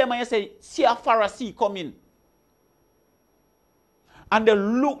see them and you say, "See a Pharisee coming." And they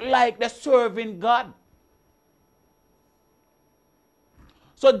look like they're serving God.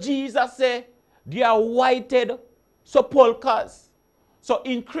 So Jesus said, they are whited sepulchres. So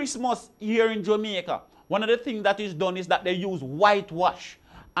in Christmas here in Jamaica, one of the things that is done is that they use whitewash.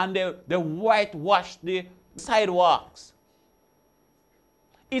 And they whitewash the sidewalks.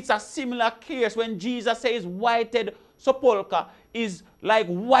 It's a similar case when Jesus says whited sepulchre is like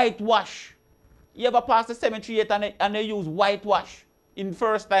whitewash. You ever pass the cemetery yet and they use whitewash? In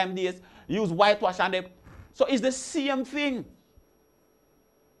first time days, use whitewash so it's the same thing.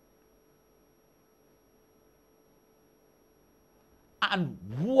 And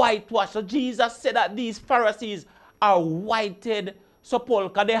whitewash. So Jesus said that these Pharisees are whited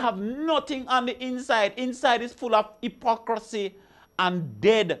sepulchre. They have nothing on the inside. Inside is full of hypocrisy and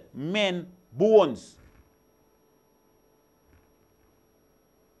dead men bones.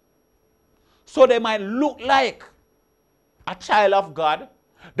 So they might look like a child of God.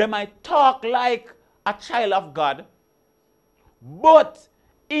 They might talk like a child of God. But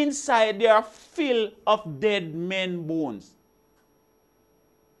inside they are filled of dead men bones.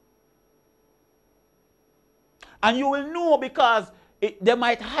 And you will know because they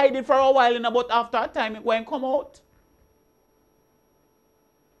might hide it for a while, but after a time it won't come out.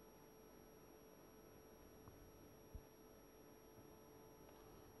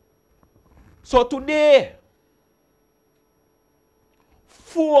 So today,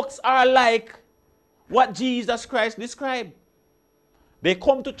 folks are like what Jesus Christ described. They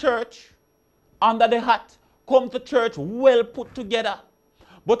come to church under the hat, come to church well put together,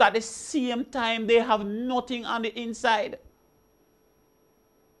 but at the same time they have nothing on the inside.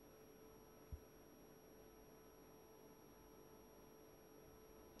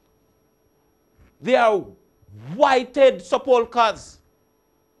 They are whited sepulchres.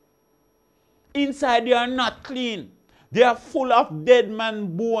 Inside they are not clean. They are full of dead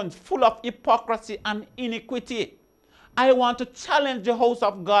man bones, full of hypocrisy and iniquity. I want to challenge the house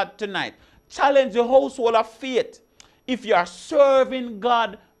of God tonight. Challenge the household of faith. If you are serving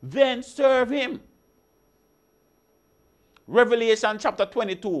God, then serve him. Revelation chapter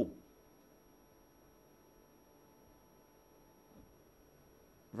 22.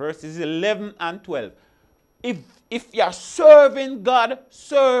 Verses 11 and 12. If you are serving God,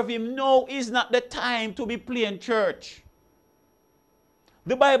 serve him. No, it's not the time to be playing church.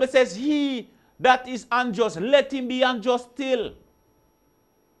 The Bible says, he that is unjust, let him be unjust still.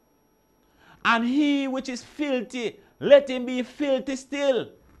 And he which is filthy, let him be filthy still.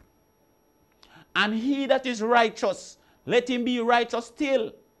 And he that is righteous, let him be righteous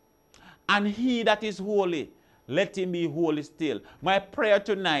still. And he that is holy, let him be holy still. My prayer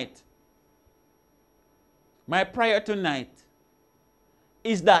tonight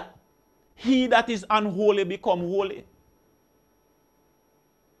is that he that is unholy become holy.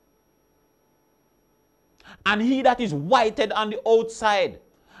 And he that is whited on the outside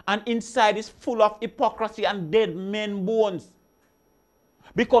and inside is full of hypocrisy and dead men bones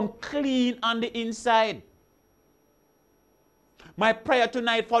become clean on the inside. My prayer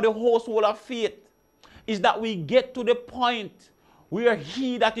tonight for the household of faith is that we get to the point where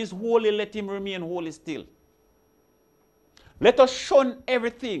he that is holy, let him remain holy still. Let us shun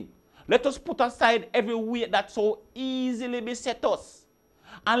everything. Let us put aside every weight that so easily beset us.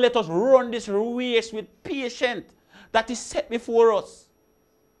 And let us run this race with patience that is set before us.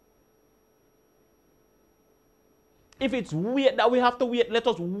 If it's weight that we have to wait, let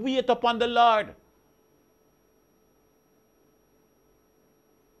us wait upon the Lord.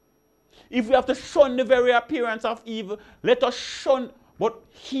 If we have to shun the very appearance of evil, let us shun. But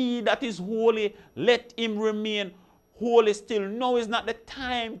he that is holy, let him remain holy still. No, it's not the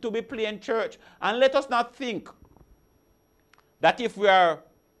time to be playing church. And let us not think that if we are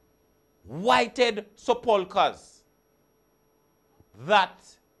whited sepulchres, that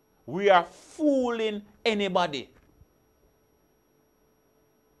we are fooling anybody.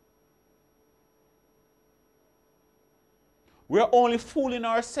 We are only fooling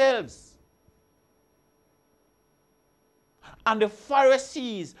ourselves. And the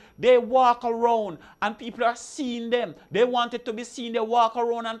Pharisees, they walk around and people are seeing them. They wanted to be seen. They walk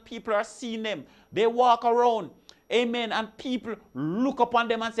around and people are seeing them. They walk around. Amen. And people look upon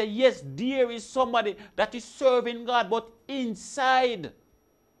them and say, yes, there is somebody that is serving God. But inside,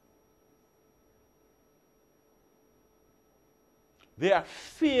 they are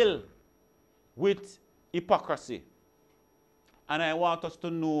filled with hypocrisy. And I want us to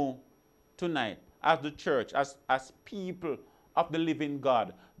know tonight, as the church, as people of the living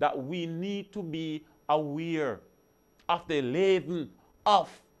God, that we need to be aware of the leaven of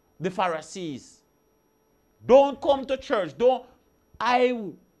the Pharisees. Don't come to church.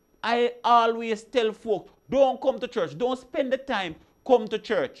 I always tell folks, don't come to church. Don't spend the time. Come to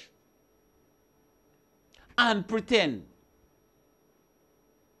church and pretend.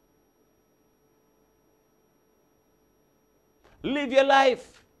 Live your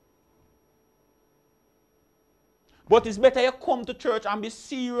life. But it's better you come to church and be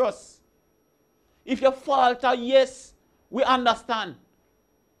serious. If you falter, yes, we understand.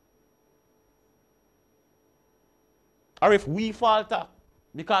 Or if we falter,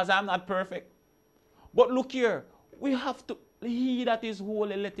 because I'm not perfect. But look here, we have to, he that is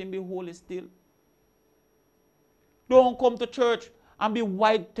holy, let him be holy still. Don't come to church and be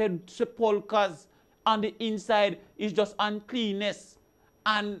whited sepulchres. On the inside is just uncleanness.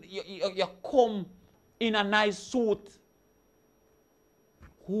 And you come in a nice suit,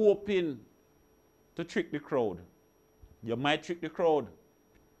 hoping to trick the crowd. You might trick the crowd,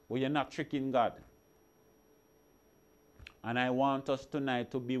 but you're not tricking God. And I want us tonight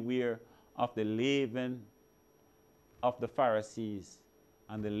to beware of the leaven of the Pharisees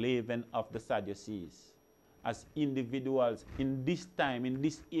and the leaven of the Sadducees. As individuals in this time, in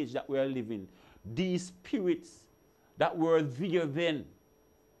this age that we are living, these spirits that were there then,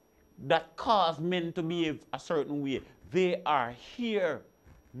 that caused men to behave a certain way, they are here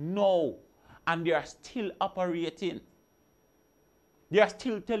now, and they are still operating. They are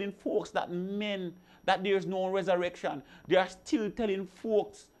still telling folks that there's no resurrection. They are still telling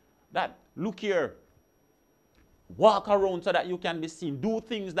folks that, look here, walk around so that you can be seen. Do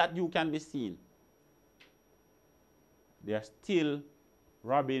things that you can be seen. They are still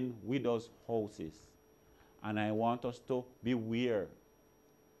robbing widows' houses. And I want us to beware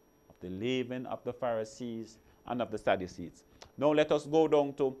of the leaven of the Pharisees and of the Sadducees. Now let us go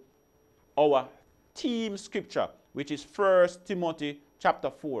down to our theme scripture, which is 1 Timothy chapter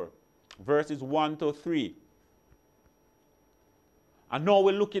 4, verses 1 to 3. And now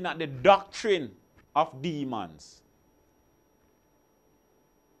we're looking at the doctrine of demons.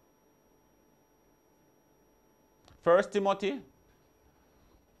 1 Timothy.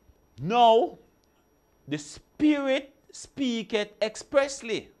 Now, the Spirit speaketh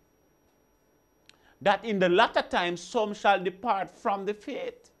expressly, that in the latter times some shall depart from the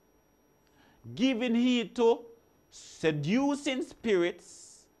faith, giving heed to seducing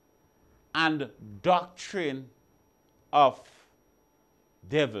spirits and doctrine of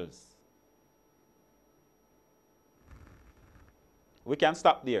devils. We can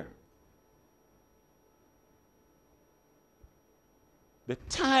stop there. The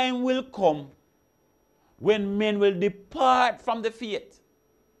time will come when men will depart from the faith.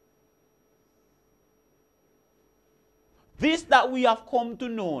 This that we have come to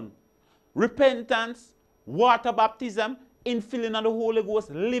know, repentance, water baptism, infilling of the Holy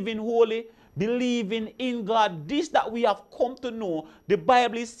Ghost, living holy, believing in God, this that we have come to know, the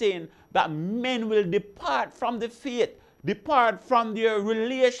Bible is saying that men will depart from the faith, depart from their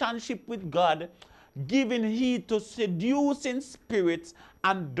relationship with God, giving heed to seducing spirits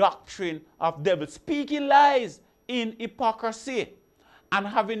and doctrine of devils, speaking lies in hypocrisy, and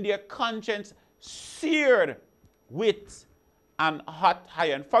having their conscience seared with an hot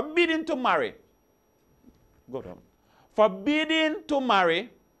iron, forbidding to marry. Go down. Forbidding to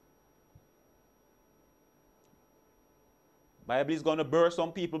marry. Bible is going to burst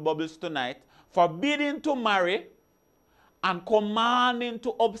some people's bubbles tonight. Forbidding to marry and commanding to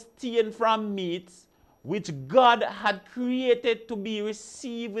abstain from meats which God had created to be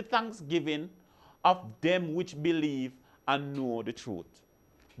received with thanksgiving of them which believe and know the truth.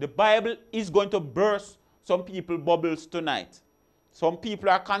 The Bible is going to burst some people's bubbles tonight. Some people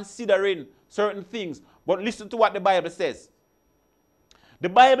are considering certain things, but listen to what the Bible says. The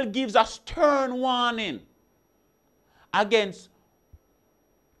Bible gives a stern warning against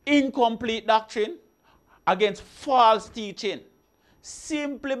incomplete doctrine, against false teaching,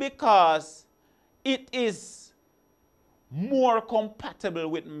 simply because it is more compatible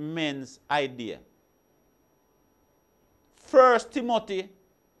with men's idea. 1 Timothy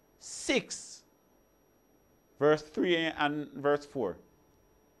 6, verse 3 and verse 4.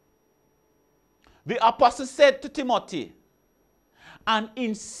 The apostle said to Timothy, and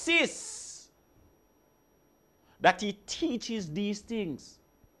insists that he teaches these things.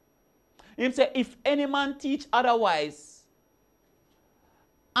 He said, if any man teach otherwise,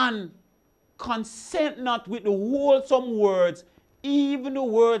 and consent not with the wholesome words, even the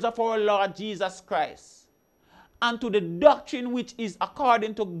words of our Lord Jesus Christ, and to the doctrine which is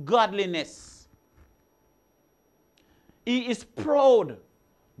according to godliness, he is proud,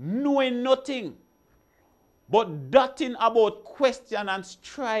 knowing nothing, but doting about question and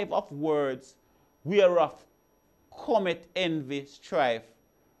strife of words, whereof cometh envy, strife,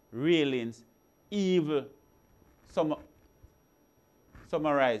 railings, evil,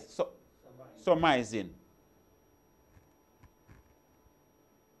 surmising.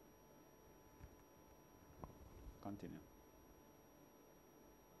 Continue.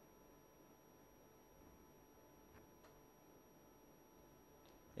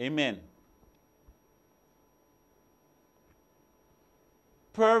 Amen.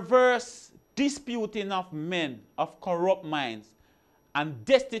 Perverse disputing of men of corrupt minds, and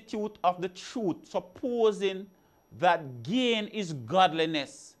destitute of the truth, supposing that gain is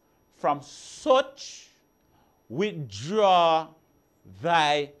godliness. From such withdraw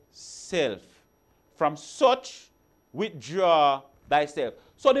thyself. From such withdraw thyself.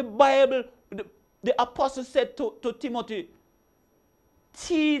 So the Bible, the apostle said to Timothy,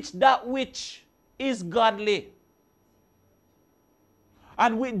 teach that which is godly,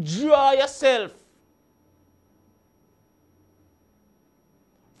 and withdraw yourself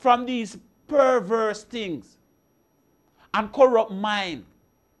from these perverse things and corrupt mind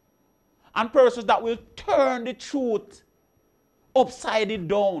and persons that will turn the truth upside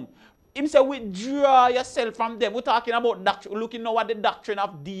down. He said, withdraw yourself from them. We're talking about doctrine. We're looking now at the doctrine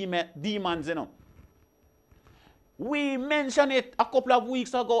of demons, you know. We mentioned it a couple of weeks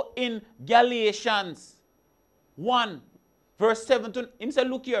ago in Galatians 1, verse 17. He said,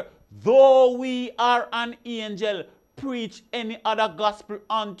 look here, though we are an angel, preach any other gospel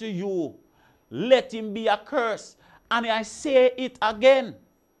unto you, let him be accursed. And I say it again,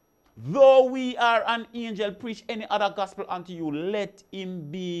 though we are an angel, preach any other gospel unto you, let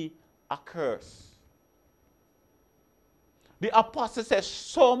him be accursed. The apostle says,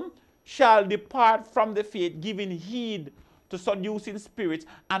 some shall depart from the faith, giving heed to seducing spirits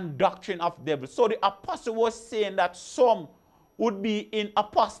and doctrine of devils. So the apostle was saying that some would be in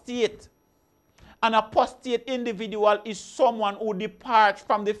apostate. An apostate individual is someone who departs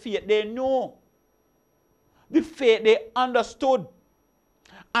from the faith. They know the faith, they understood,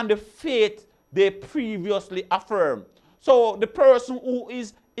 and the faith they previously affirmed. So the person who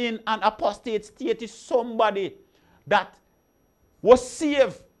is in an apostate state is somebody that was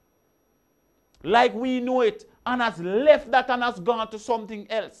saved like we know it and has left that and has gone to something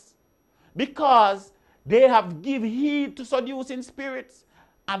else because they have given heed to seducing spirits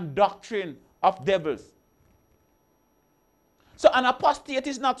and doctrine of devils. So an apostate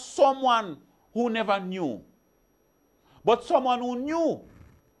is not someone who never knew, but someone who knew.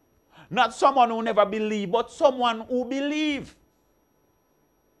 Not someone who never believed, but someone who believed.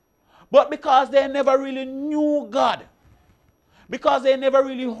 But because they never really knew God, because they never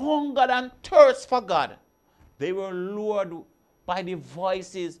really hungered and thirst for God, they were lured by the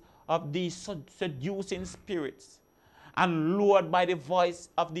voices of these seducing spirits and lured by the voice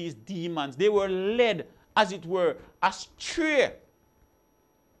of these demons. They were led, as it were, astray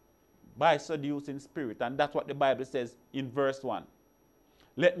by seducing spirit. And that's what the Bible says in verse 1.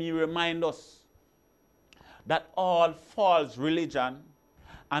 Let me remind us that all false religion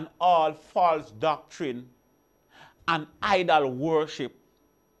and all false doctrine and idol worship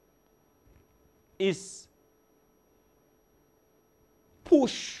is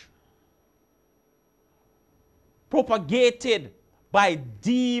pushed, propagated by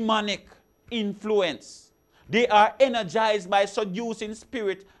demonic influence. They are energized by seducing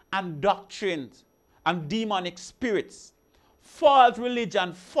spirit and doctrines and demonic spirits. False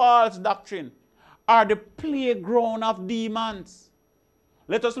religion, false doctrine are the playground of demons.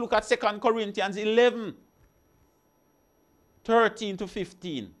 Let us look at 2 Corinthians 11, 13 to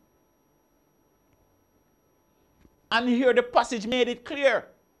 15. And here the passage made it clear.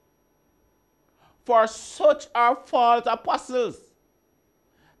 For such are false apostles,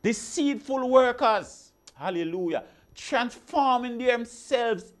 deceitful workers, hallelujah, transforming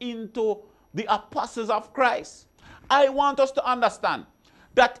themselves into the apostles of Christ. I want us to understand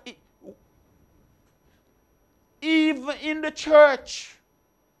that even in the church,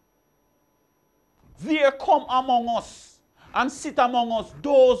 there come among us and sit among us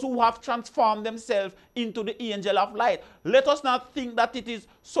those who have transformed themselves into the angel of light. Let us not think that it is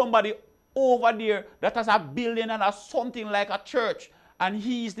somebody over there that has a building and has something like a church and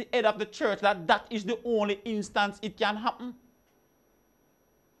he is the head of the church, that is the only instance it can happen.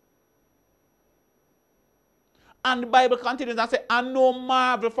 And the Bible continues and says, and no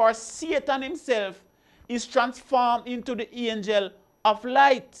marvel, for Satan himself is transformed into the angel of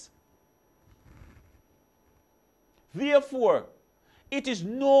light. Therefore, it is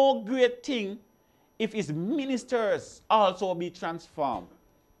no great thing if his ministers also be transformed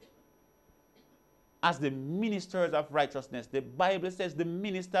as the ministers of righteousness. The Bible says the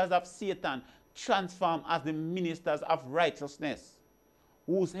ministers of Satan transform as the ministers of righteousness,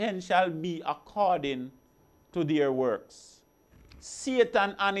 whose end shall be according to their works.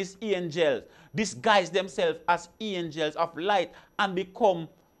 Satan and his angels disguise themselves as angels of light and become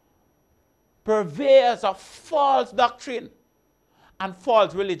purveyors of false doctrine and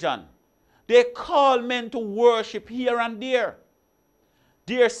false religion. They call men to worship here and there.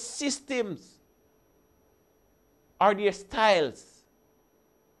 Their systems or their styles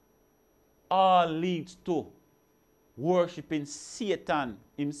all leads to worshiping Satan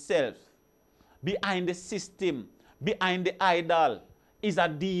himself. Behind the system, behind the idol, is a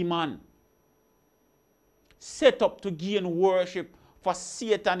demon set up to gain worship for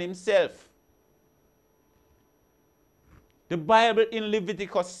Satan himself. The Bible in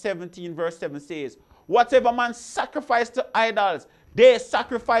Leviticus 17 verse 7 says, whatever man sacrifice to idols, they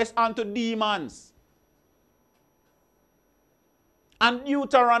sacrifice unto demons. And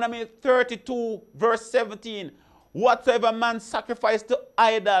Deuteronomy 32 verse 17, whatever man sacrifice to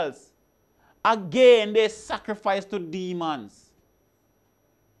idols, again they sacrifice to demons.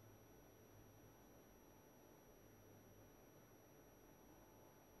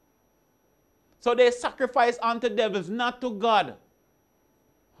 So they sacrifice unto devils, not to God.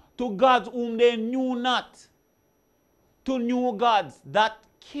 To gods whom they knew not. To new gods that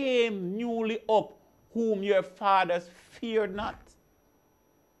came newly up, whom your fathers feared not.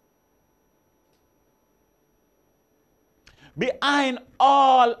 Behind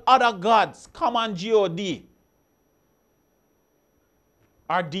all other gods, come on G-O-D,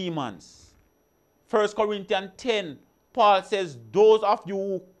 are demons. 1 Corinthians 10, Paul says, those of you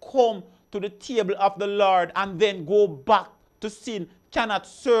who come to the table of the Lord and then go back to sin cannot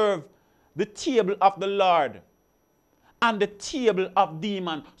serve the table of the Lord and the table of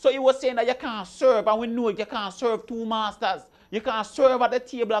demons. So he was saying that you can't serve, and we know it, you can't serve two masters. You can't serve at the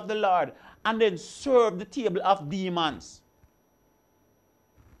table of the Lord and then serve the table of demons.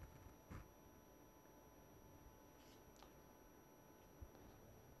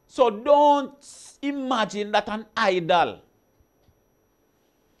 So don't imagine that an idol,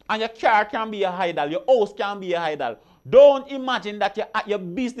 and your car can be an idol, your house can be an idol. Don't imagine that your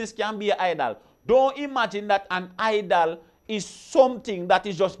business can be an idol. Don't imagine that an idol is something that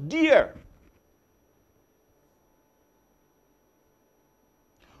is just there.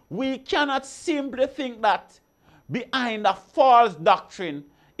 We cannot simply think that behind a false doctrine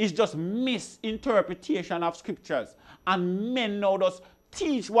is just misinterpretation of scriptures. And men now just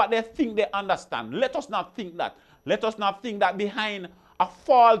teach what they think they understand. Let us not think that. Let us not think that behind a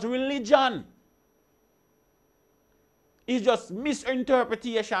false religion is just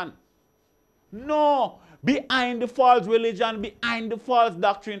misinterpretation. No. Behind the false religion, behind the false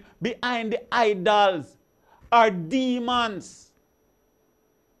doctrine, behind the idols are demons.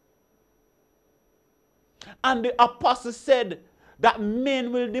 And the apostle said that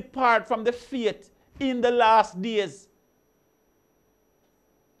men will depart from the faith in the last days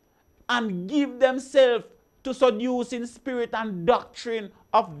and give themselves to seducing spirit and doctrine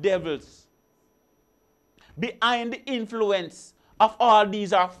of devils. Behind the influence of all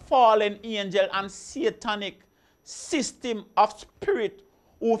these are fallen angel and satanic system of spirit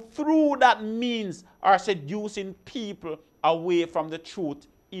who through that means are seducing people away from the truth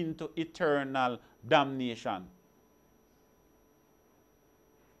into eternal damnation.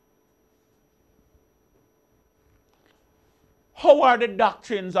 How are the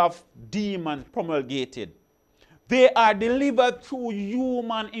doctrines of demons promulgated? They are delivered through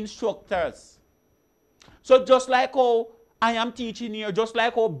human instructors. So just like how I am teaching here, just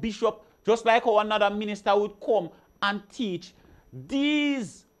like how bishop, just like how another minister would come and teach,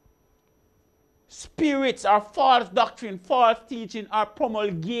 these spirits or false doctrine, false teaching are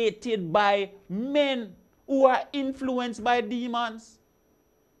promulgated by men who are influenced by demons.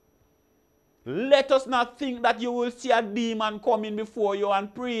 Let us not think that you will see a demon coming before you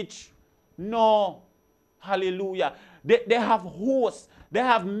and preach. No. Hallelujah. They have hosts. They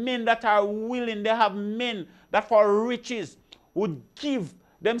have men that are willing. They have men that for riches would give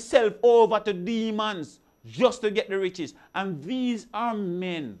themselves over to demons just to get the riches. And these are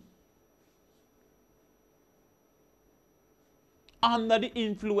men under the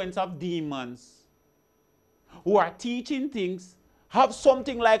influence of demons who are teaching things, have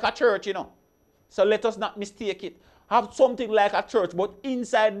something like a church, you know. So let us not mistake it. Have something like a church, but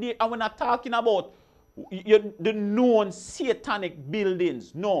inside there, and we're not talking about the known satanic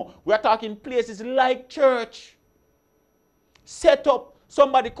buildings. No, we're talking places like church. Set up,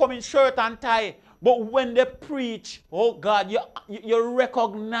 somebody come in shirt and tie, but when they preach, oh God, you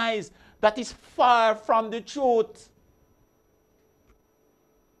recognize that is far from the truth.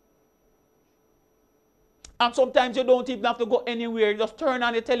 And sometimes you don't even have to go anywhere. You just turn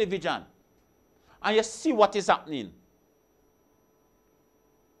on the television and you see what is happening.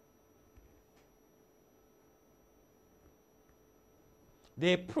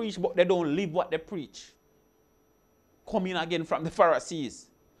 They preach, but they don't live what they preach. Coming again from the Pharisees.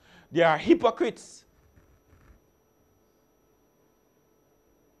 They are hypocrites.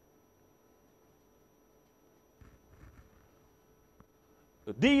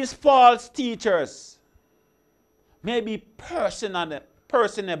 These false teachers may be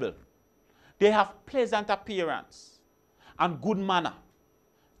personable. They have pleasant appearance and good manner,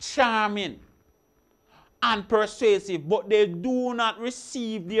 charming and persuasive, but they do not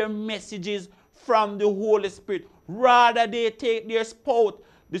receive their messages from the Holy Spirit. Rather, they take their spout,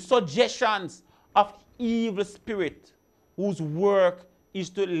 the suggestions of evil spirit, whose work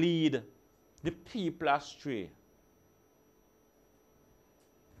is to lead the people astray.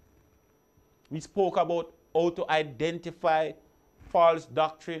 We spoke about how to identify false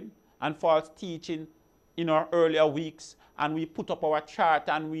doctrine and false teaching in our earlier weeks, and we put up our chart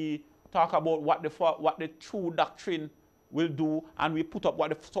and we talk about what the true doctrine will do, and we put up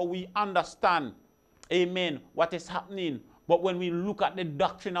so we understand, amen, what is happening. But when we look at the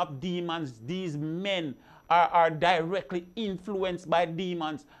doctrine of demons, these men are directly influenced by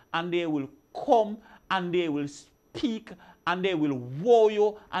demons, and they will come and they will speak and they will woe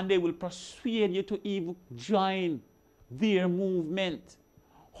you and they will persuade you to even join their movement.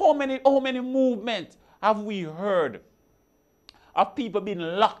 How many movements have we heard of people being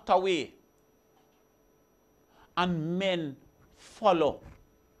locked away and men follow?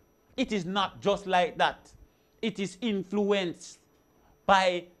 It is not just like that. It is influenced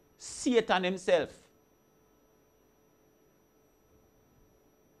by Satan himself.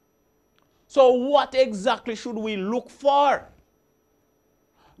 So what exactly should we look for?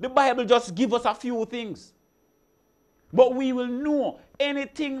 The Bible just gives us a few things. But we will know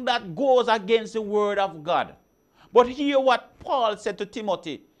anything that goes against the word of God. But hear what Paul said to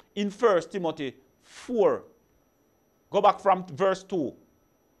Timothy in 1 Timothy 4. Go back from verse 2.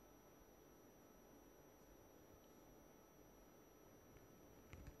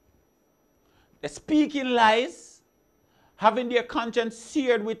 The speaking lies, having their conscience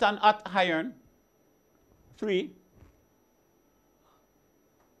seared with an hot iron. 3.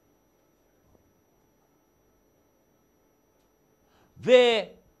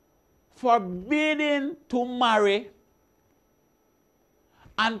 They forbidding to marry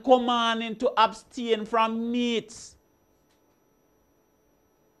and commanding to abstain from meats.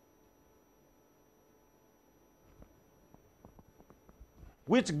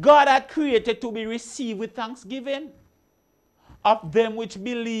 Which God had created to be received with thanksgiving of them which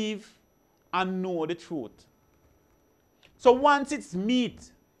believe and know the truth. So once it's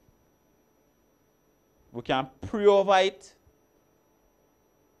meat, we can pray over it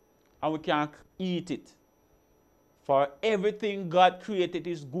and we can eat it. For everything God created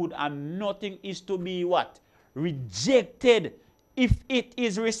is good and nothing is to be what? Rejected if it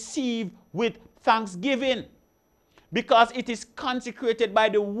is received with thanksgiving. Because it is consecrated by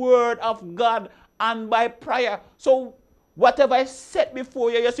the word of God and by prayer. So whatever is set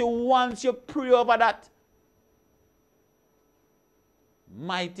before you, you see, once you pray over that,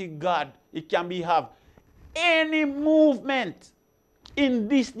 mighty God, it can be have any movement in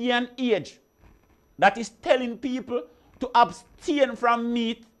this day and age that is telling people to abstain from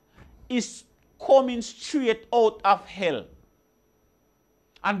meat is coming straight out of hell.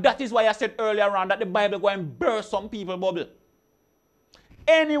 And that is why I said earlier on that the Bible go and burst some people bubble.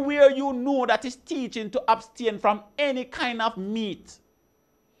 Anywhere you know that is teaching to abstain from any kind of meat,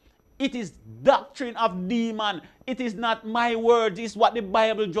 it is doctrine of demon. It is not my words. It's what the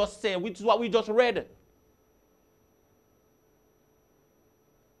Bible just said, which is what we just read.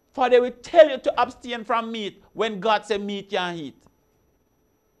 For they will tell you to abstain from meat when God said meat can't eat.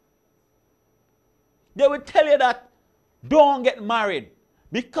 They will tell you that don't get married.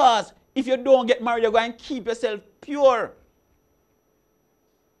 Because if you don't get married, you're going to keep yourself pure.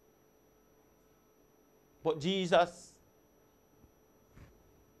 But Jesus,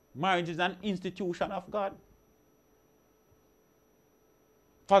 marriage is an institution of God.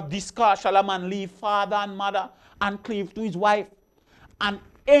 For this cause shall a man leave father and mother and cleave to his wife. And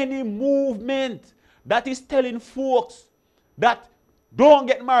any movement that is telling folks that don't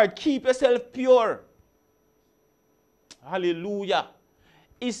get married, keep yourself pure. Hallelujah.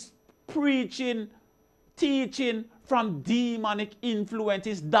 Is preaching, teaching from demonic influence,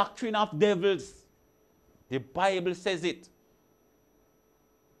 is doctrine of devils. The Bible says it.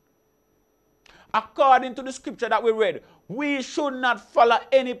 According to the scripture that we read, we should not follow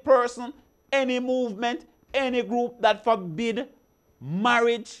any person, any movement, any group that forbid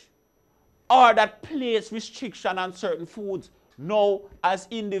marriage or that place restriction on certain foods. No, as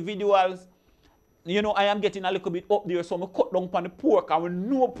individuals, you know, I am getting a little bit up there, so I cut down on the pork, and we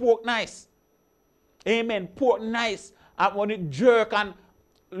know pork nice. Amen. Pork nice. And when it jerk and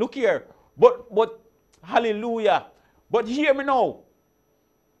look here. But hallelujah. But hear me now.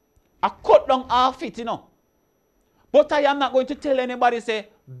 I cut down half it, you know. But I am not going to tell anybody, say,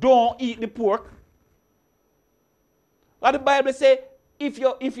 don't eat the pork. But the Bible says, if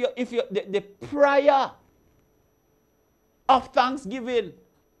the prayer of thanksgiving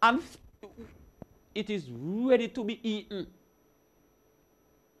and it is ready to be eaten.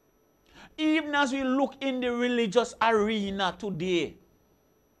 Even as we look in the religious arena today,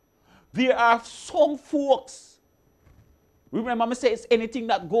 there are some folks, remember me say it's anything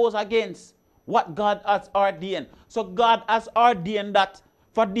that goes against what God has ordained. So God has ordained that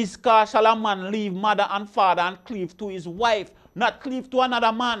for this cause shall a man leave mother and father and cleave to his wife, not cleave to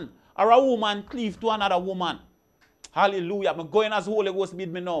another man, or a woman cleave to another woman. Hallelujah. I'm going as Holy Ghost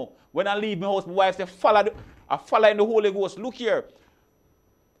bid me now. When I leave my house, my wife say, I follow in the Holy Ghost. Look here.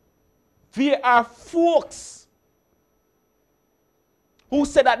 There are folks who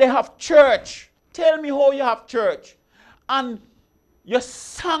say that they have church. Tell me how you have church. And you're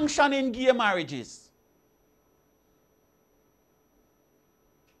sanctioning gay marriages.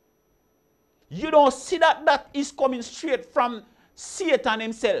 You don't see that that is coming straight from Satan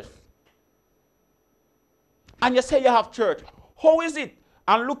himself. And you say you have church. How is it?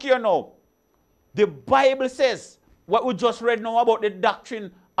 And look here now. The Bible says, what we just read now about the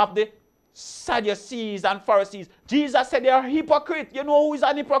doctrine of the Sadducees and Pharisees. Jesus said they are hypocrites. You know who is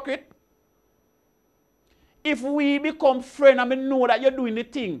an hypocrite? If we become friends and we know that you're doing the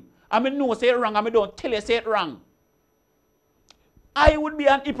thing, and we know say it wrong, and we don't tell you say it wrong, I would be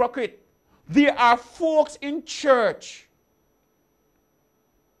an hypocrite. There are folks in church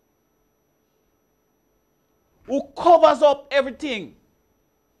who covers up everything.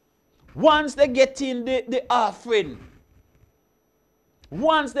 Once they get in the offering,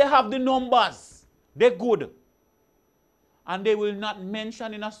 once they have the numbers, they're good. And they will not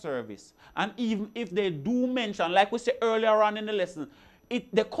mention in a service. And even if they do mention, like we said earlier on in the lesson,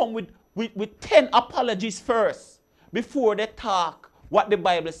 they come with 10 apologies first before they talk what the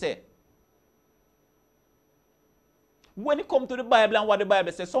Bible says. When it comes to the Bible and what the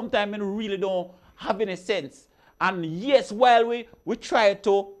Bible says, sometimes it really don't have any sense. And yes, while we try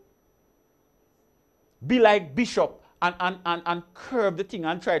to be like Bishop and curve the thing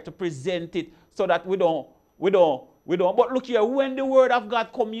and try to present it so that we don't. But look here, when the word of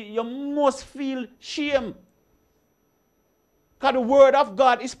God comes, you must feel shame. Because the word of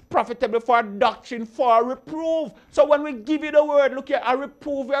God is profitable for doctrine, for reproof. So when we give you the word, look here, I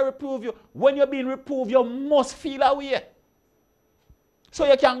reprove you. When you're being reproved, you must feel away. So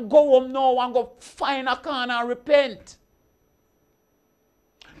you can go home now and go find a corner and repent.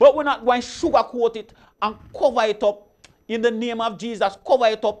 But we're not going to sugarcoat it and cover it up in the name of Jesus. Cover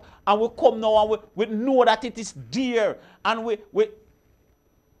it up and we come now and we know that it is dear. And we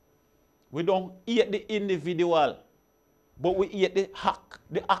don't hate the individual, but we hate the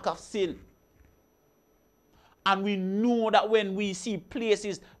act of sin. And we know that when we see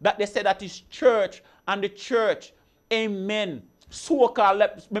places that they say that is church and the church, amen, so-called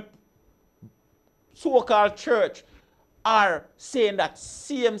church are saying that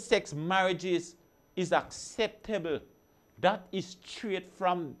same-sex marriages is acceptable. That is straight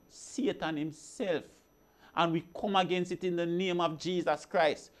from Satan himself. And we come against it in the name of Jesus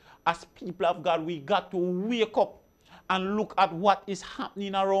Christ. As people of God, we got to wake up and look at what is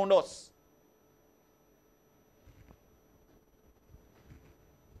happening around us.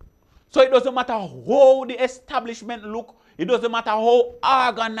 So it doesn't matter how the establishment look. It doesn't matter how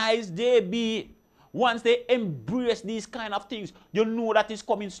organized they be. Once they embrace these kind of things, you know that it's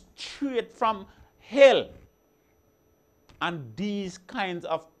coming straight from hell. And these kinds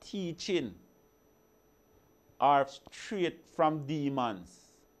of teaching are straight from demons.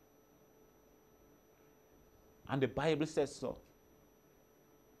 And the Bible says so.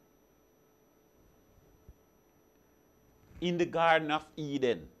 In the Garden of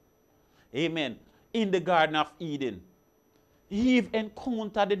Eden, amen, in the Garden of Eden, Eve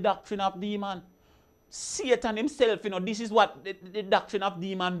encountered the doctrine of demon. Satan himself, this is what the doctrine of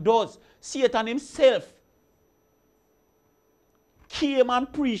demon does. Satan himself came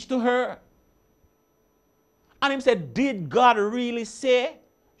and preached to her. And he said, did God really say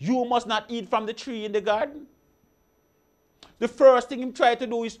you must not eat from the tree in the garden? The first thing he tried to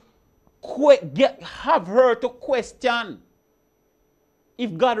do is have her to question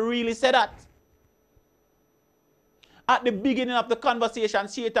if God really said that. At the beginning of the conversation,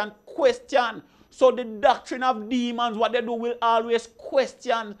 Satan questioned. So the doctrine of demons, what they do, will always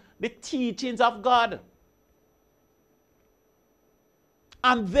question the teachings of God.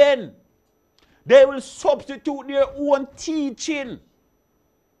 And then they will substitute their own teaching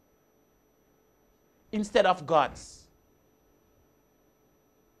instead of God's.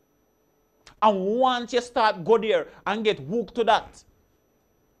 And once you start go there and get hooked to that,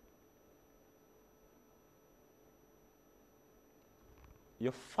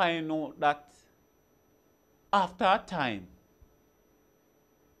 you find out that after a time,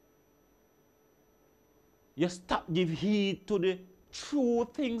 you stop give heed to the true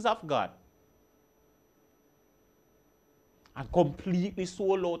things of God and completely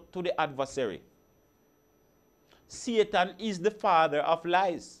sold out to the adversary. Satan is the father of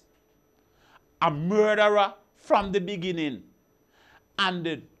lies, a murderer from the beginning, and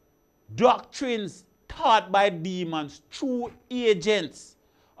the doctrines taught by demons through agents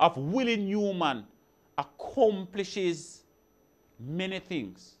of willing human accomplishes many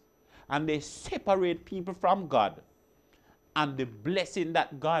things, and they separate people from God and the blessing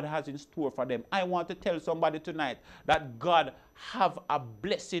that God has in store for them. I want to tell somebody tonight that God have a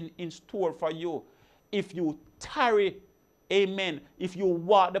blessing in store for you. If you tarry, amen, if you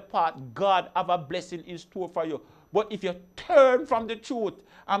walk the path, God have a blessing in store for you. But if you turn from the truth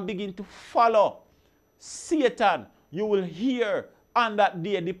and begin to follow Satan, you will hear, on that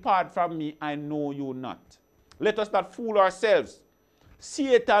day, depart from me, I know you not. Let us not fool ourselves.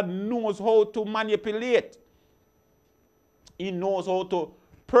 Satan knows how to manipulate. He knows how to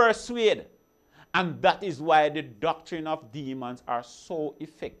persuade. And that is why the doctrine of demons are so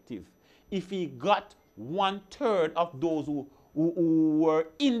effective. If he got 1/3 of those who were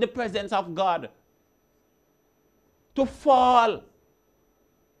in the presence of God to fall,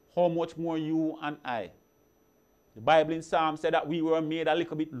 how much more you and I? The Bible in Psalm said that we were made a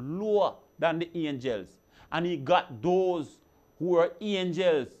little bit lower than the angels. And he got those who were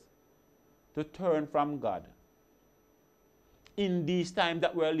angels to turn from God. In these times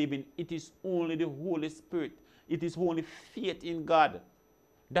that we're living, it is only the Holy Spirit, it is only faith in God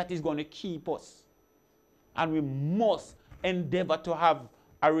that is going to keep us. And we must endeavor to have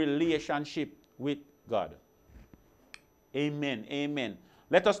a relationship with God. Amen. Amen.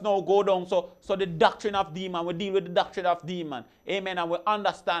 Let us now go down. So the doctrine of demon, we deal with the doctrine of demon. Amen. And we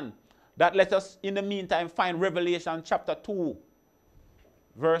understand that. Let us, in the meantime, find Revelation chapter 2,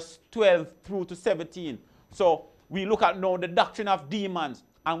 verse 12 through to 17. So we look at now the doctrine of demons.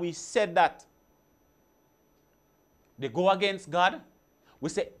 And we said that they go against God. We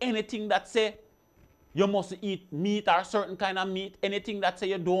say anything that say you must eat meat or certain kind of meat, anything that say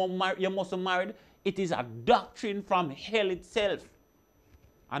you mustn't marry, it is a doctrine from hell itself.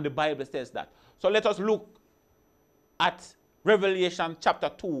 And the Bible says that. So let us look at Revelation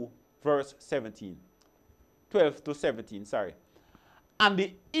chapter 2, verse 17. 12 to 17, sorry. And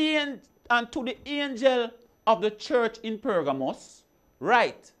to the angel of the church in Pergamos,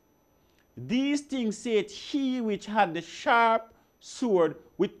 write, these things saith he which had the sharp sword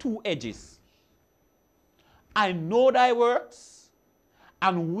with two edges. I know thy works,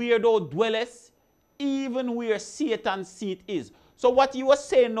 and where thou dwellest, even where Satan's seat is. So what you were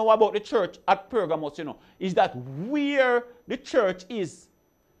saying now about the church at Pergamos, is that where the church is,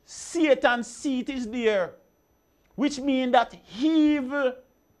 Satan's seat is there. Which means that evil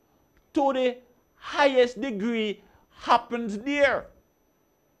to the highest degree happens there.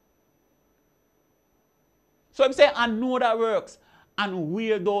 So I'm saying, I know that works. And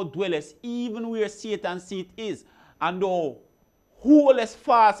where thou dwellest, even where Satan's seat is, and thou holdest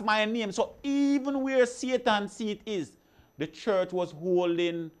fast my name. So even where Satan's seat is, the church was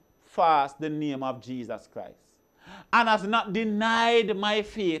holding fast the name of Jesus Christ. And has not denied my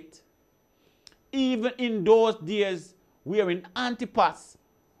faith, even in those days wherein Antipas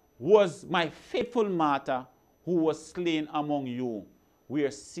was my faithful martyr, who was slain among you,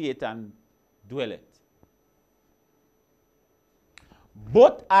 where Satan dwelleth.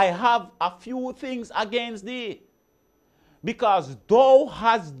 But I have a few things against thee, because thou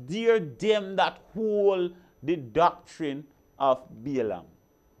hast dared them that hold the doctrine of Balaam,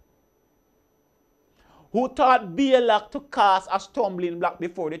 who taught Balak to cast a stumbling block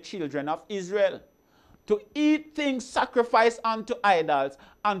before the children of Israel, to eat things sacrificed unto idols,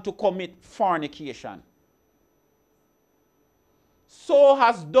 and to commit fornication. So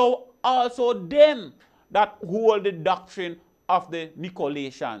hast thou also them that hold the doctrine of the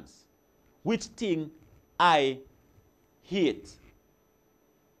Nicolaitans, which thing I hate.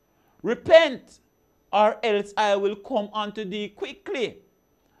 Repent, or else I will come unto thee quickly,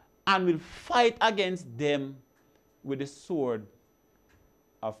 and will fight against them with the sword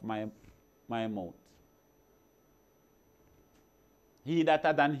of my mouth. He that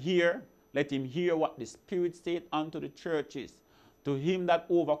hath an ear, let him hear what the Spirit saith unto the churches. To him that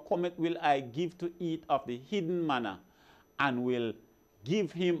overcometh will I give to eat of the hidden manna, and will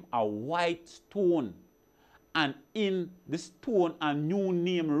give him a white stone, and in the stone a new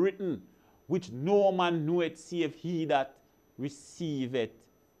name written, which no man knoweth save he that receiveth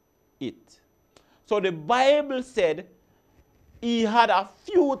it. So the Bible said he had a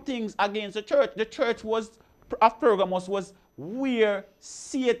few things against the church. The church of Pergamos was where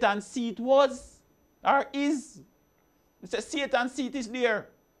Satan's seat was, or is. It says Satan's seat is there.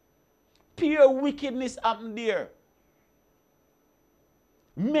 Pure wickedness happened there.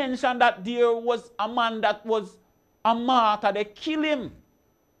 Mentioned that there was a man that was a martyr, they kill him.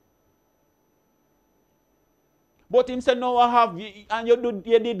 But him said, no, I have, and you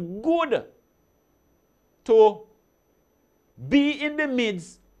did good to be in the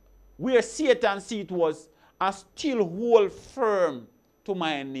midst where Satan's seat was, and still hold firm to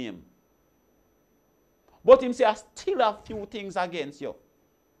my name. But him say, I still have few things against you.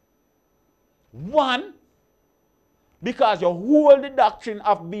 One, because you hold the doctrine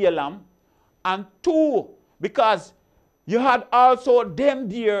of Balaam, and two, because you had also them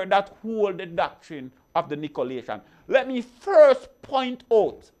there that hold the doctrine of the Nicolaitans. Let me first point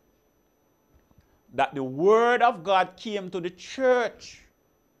out that the word of God came to the church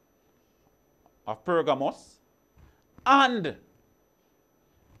of Pergamos, and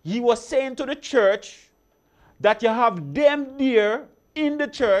he was saying to the church that you have them there in the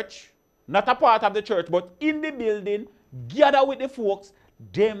church, not a part of the church, but in the building, gather with the folks,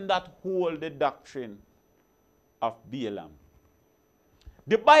 them that hold the doctrine of Balaam.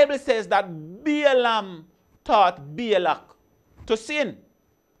 The Bible says that Balaam taught Balak to sin,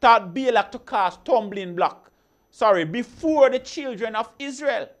 taught Balak to cast stumbling block, before the children of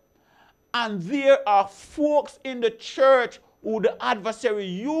Israel. And there are folks in the church who the adversary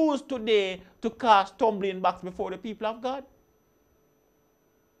used today to cast stumbling blocks before the people of God.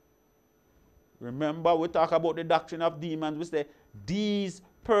 Remember, we talk about the doctrine of demons. We say these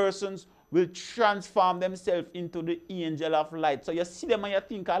persons will transform themselves into the angel of light. So you see them and you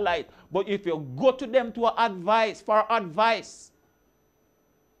think of light. But if you go to them for advice,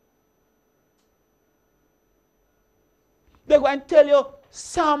 they're going to tell you,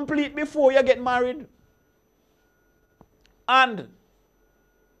 sample it before you get married. And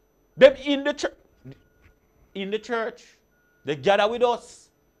them in the church, they gather with us.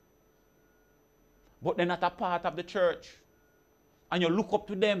 But they're not a part of the church. And you look up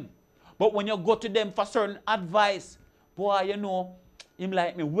to them. But when you go to them for certain advice, boy, you know, him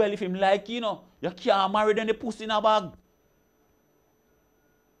like me. Well, if him like you, know, you can't marry them, the pussy in a bag.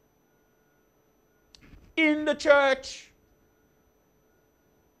 In the church.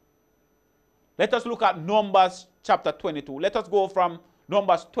 Let us look at Numbers chapter 22. Let us go from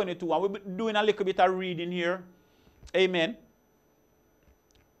Numbers 22. And we'll be doing a little bit of reading here. Amen.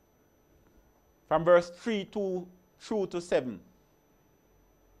 From verse 3 through to 7.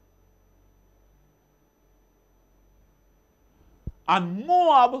 And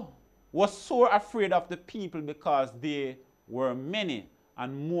Moab was sore afraid of the people because they were many.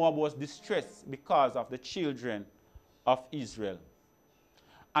 And Moab was distressed because of the children of Israel.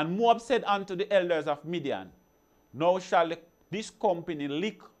 And Moab said unto the elders of Midian, now shall this company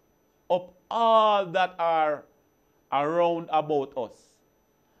lick up all that are around about us,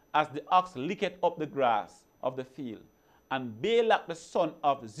 as the ox licketh up the grass of the field. And Balak the son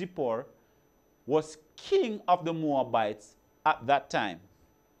of Zippor was king of the Moabites at that time.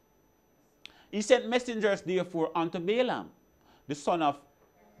 He sent messengers therefore unto Balaam, the son of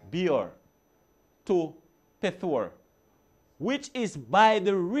Beor, to Pethor, which is by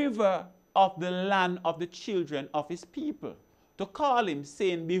the river of the land of the children of his people, to call him,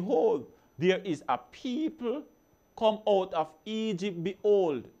 saying, behold, there is a people come out of Egypt,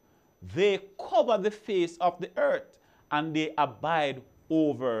 behold, they cover the face of the earth, and they abide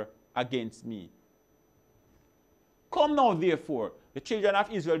over against me. Come now, therefore, the children of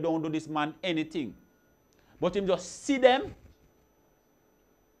Israel don't do this man anything, but him just see them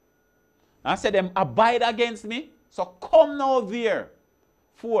and say them abide against me. So come now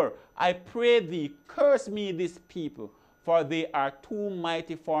therefore, I pray thee, curse me this people, for they are too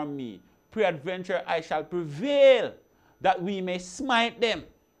mighty for me. Peradventure I shall prevail, that we may smite them.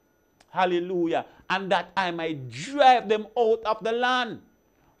 Hallelujah. And that I might drive them out of the land.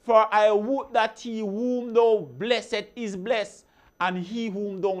 For I would that he whom thou blessed is blessed, and he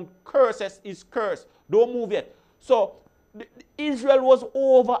whom thou cursest is cursed. Don't move yet. So Israel was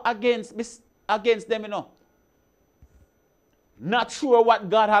over against them, you know. Not sure what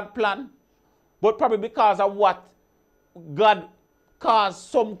God had planned, but probably because of what God caused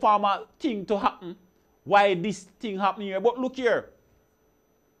some form of thing to happen, why this thing happening here. But look here.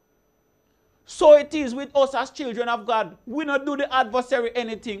 So it is with us as children of God. We don't do the adversary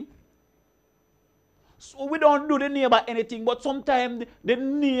anything. So we don't do the neighbor anything. But sometimes the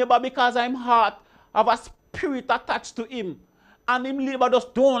neighbor, because I'm hot, have a spirit attached to him. And him neighbor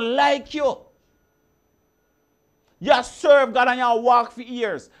just don't like you. You serve God and you walk for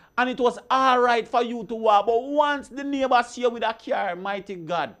years. And it was all right for you to walk. But once the neighbor see you with a car, mighty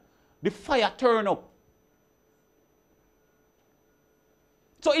God, the fire turn up.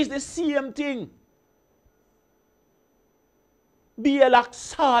 So it's the same thing. Balak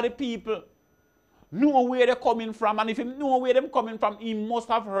saw the people, know where they're coming from, and if he know where they're coming from, he must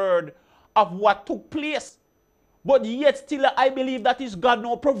have heard of what took place. But yet still I believe that is God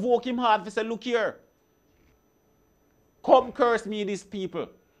now provoke him hard to say, look here, come curse me these people.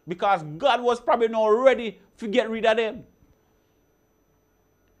 Because God was probably not ready to get rid of them.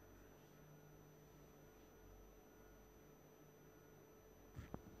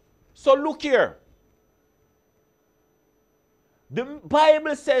 So look here. The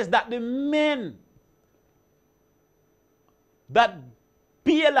Bible says that the men that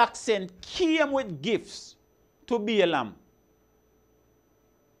Balak sent came with gifts to Balaam.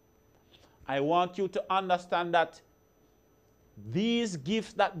 I want you to understand that these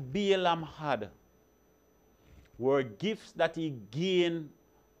gifts that Balaam had were gifts that he gained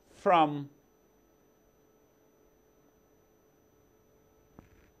from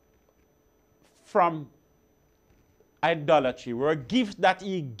idolatry, were gifts that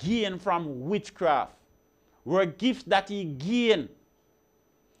he gained from witchcraft, were gifts that he gained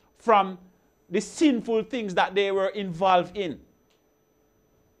from the sinful things that they were involved in.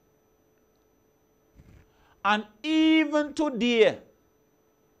 And even today,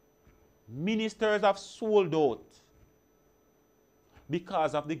 ministers have sold out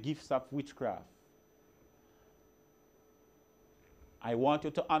because of the gifts of witchcraft. I want you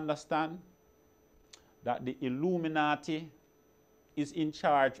to understand that the Illuminati is in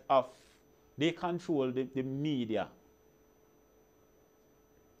charge of, they control the media.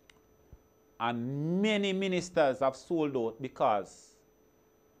 And many ministers have sold out because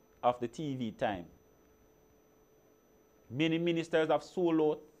of the TV time. Many ministers have sold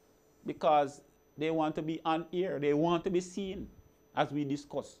out because they want to be on air. They want to be seen, as we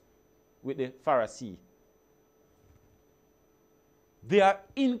discussed with the Pharisee. They are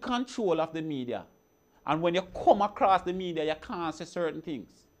in control of the media. And when you come across the media, you can't say certain things.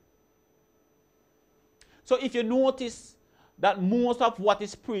 So if you notice that most of what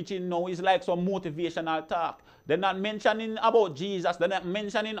is preaching now is like some motivational talk. They're not mentioning about Jesus. They're not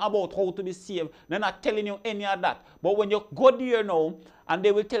mentioning about how to be saved. They're not telling you any of that. But when you go there now, and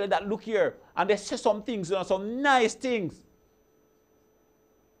they will tell you that, look here, and they say some things, you know, some nice things.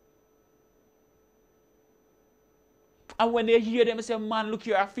 And when they hear them, they say, man, look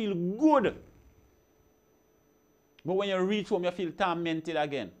here, I feel good. But when you reach home, you feel tormented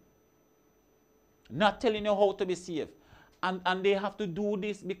again. Not telling you how to be saved. And they have to do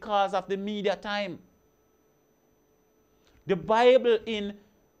this because of the media time. The Bible in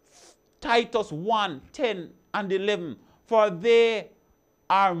Titus 1, 10 and 11, for they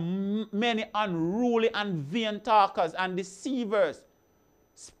are many unruly and vain talkers and deceivers,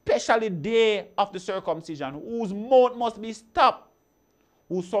 especially they of the circumcision, whose mouth must be stopped,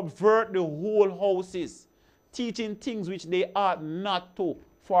 who subvert the whole houses, teaching things which they ought not to,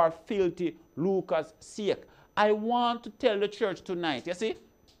 for filthy lucre's sake. I want to tell the church tonight, you see,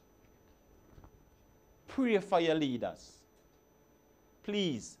 pray for your leaders.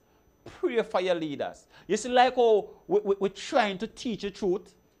 Please, pray for your leaders. You see, like how we're trying to teach the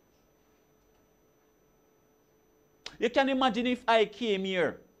truth. You can imagine if I came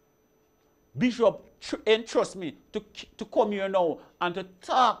here, Bishop entrust me to come here now and to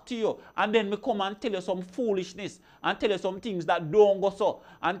talk to you, and then me come and tell you some foolishness and tell you some things that don't go so,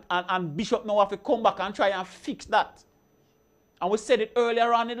 and Bishop now have to come back and try and fix that. And we said it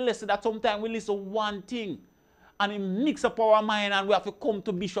earlier on in the lesson that sometimes we listen one thing and it mix up our mind, and we have to come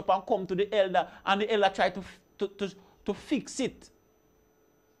to Bishop and come to the elder, and the elder try to fix it.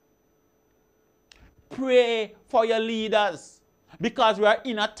 Pray for your leaders. Because we are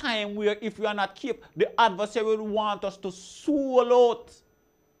in a time where if we are not kept, the adversary will want us to soul out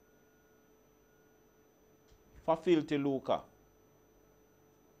for filthy lucre.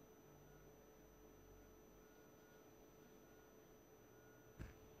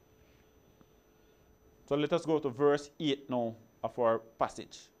 So let us go to verse 8 now of our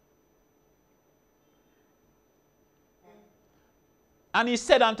passage. And he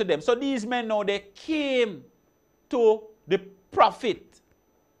said unto them, so these men now, they came to the prophet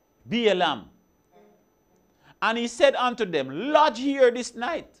Balaam. And he said unto them, lodge here this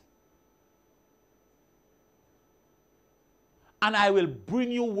night, and I will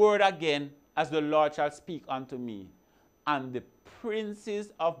bring you word again, as the Lord shall speak unto me. And the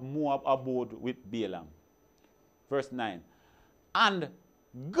princes of Moab abode with Balaam. Verse 9. And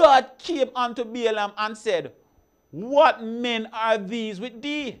God came unto Balaam and said, what men are these with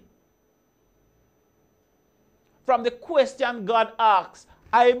thee? From the question God asks,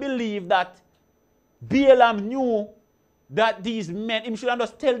 I believe that Balaam knew that these men, he should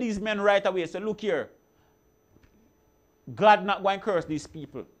just tell these men right away, so look here, God not going to curse these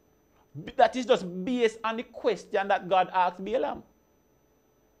people. That is just based on the question that God asked Balaam.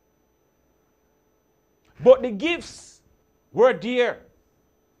 But the gifts were there.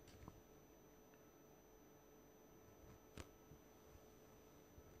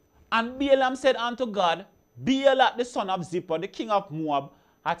 And Balaam said unto God, Balak the son of Zippor, the king of Moab,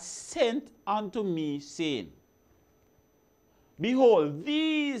 hath sent unto me, saying, behold,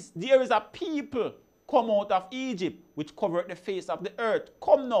 there is a people come out of Egypt, which covereth the face of the earth.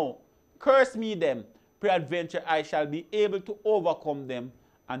 Come now, curse me them, peradventure I shall be able to overcome them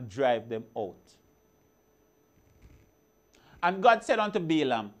and drive them out. And God said unto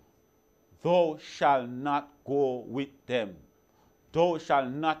Balaam, thou shalt not go with them. Thou shalt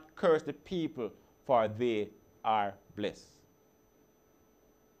not curse the people, for they are blessed.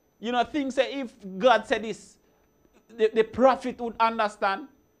 You know, things say if God said this, the prophet would understand.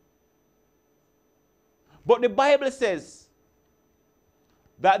 But the Bible says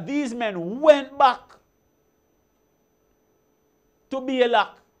that these men went back to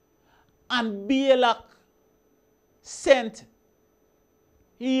Balak, and Balak sent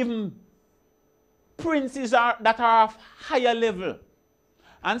even princes that are of higher level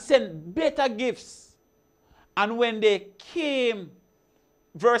and sent better gifts. And when they came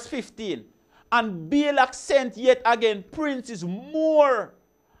verse 15. And Balak sent yet again princes more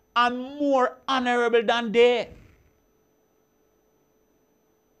and more honorable than they.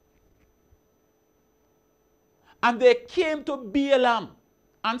 And they came to Balaam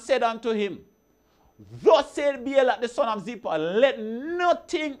and said unto him, Thus said Balak the son of Zippor, let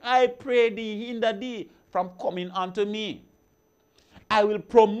nothing, I pray thee, hinder thee from coming unto me. I will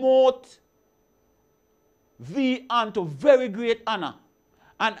promote thee unto very great honor,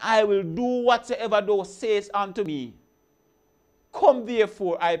 and I will do whatsoever thou sayest unto me. Come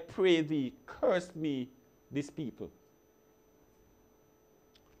therefore, I pray thee, curse me this people.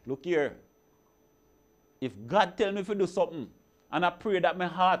 Look here. If God tell me to do something, and I pray that my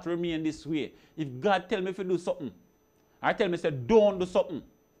heart remain this way. If God tell me to do something, I tell me, say, don't do something.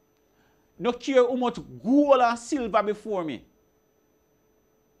 No care how much gold and silver before me.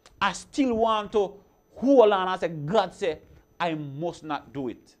 I still want to hold on and say, God say, I must not do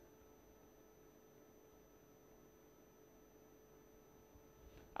it.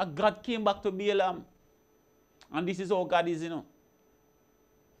 And God came back to Balaam. And this is how God is, you know.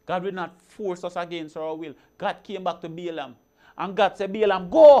 God will not force us against our will. God came back to Balaam. And God said, Balaam,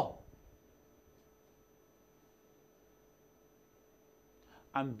 go.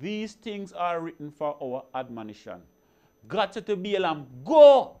 And these things are written for our admonition. God said to Balaam,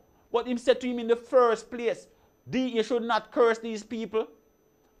 go. But he said to him in the first place, you should not curse these people,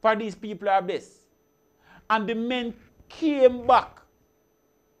 for these people are blessed. And the men came back,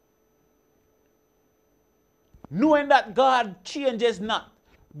 knowing that God changes not.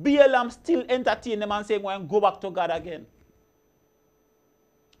 Balaam still entertained them and saying, well, go back to God again.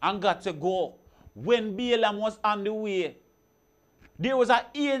 And God said, go. When Balaam was on the way, there was an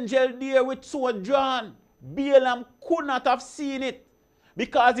angel there with sword drawn. Balaam could not have seen it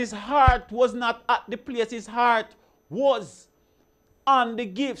because his heart was not at the place. His heart was on the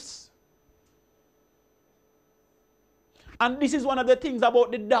gifts. And this is one of the things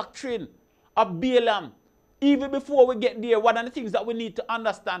about the doctrine of Balaam. Even before we get there, one of the things that we need to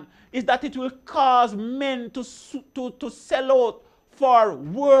understand is that it will cause men to sell out for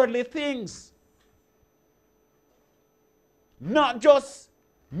worldly things. Not just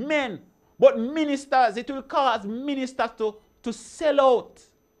men, but ministers. It will cause ministers to sell out.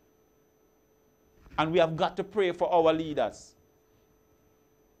 And we have got to pray for our leaders.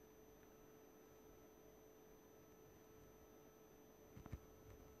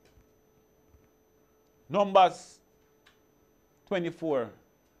 Numbers 24,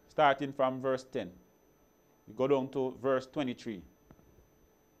 starting from verse 10. We go down to verse 23.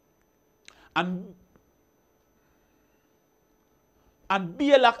 And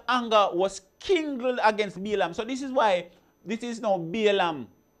Balak's anger was kindled against Balaam. So this is why this is now Balaam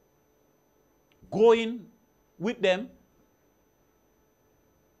going with them.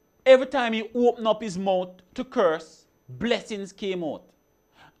 Every time he opened up his mouth to curse, blessings came out.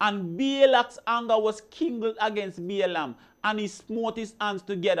 And Balak's anger was kindled against Balaam, and he smote his hands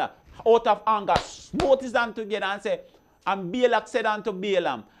together. Out of anger, smote his hands together and said, and Balak said unto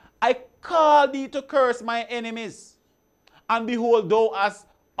Balaam, I call thee to curse my enemies. And behold, thou hast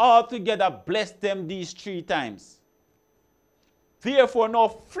altogether blessed them these 3 times. Therefore now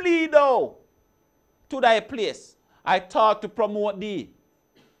flee thou to thy place. I thought to promote thee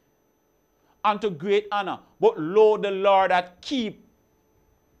unto great honor. But lo, the Lord hath keep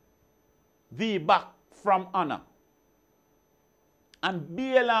thee back from honor. And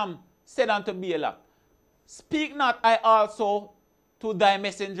Balaam said unto Balak, speak not I also to thy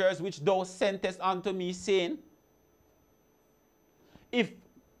messengers which thou sentest unto me, saying, if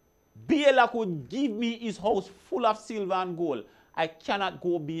Balak would give me his house full of silver and gold, I cannot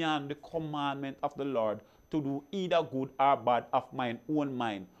go beyond the commandment of the Lord to do either good or bad of mine own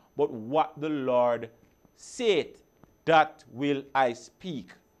mind. But what the Lord saith, that will I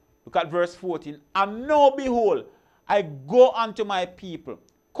speak. Look at verse 14. And now behold, I go unto my people.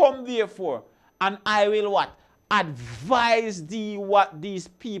 Come therefore, and I will what? Advise thee what these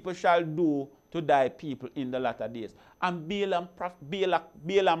people shall do to thy people in the latter days. And Balaam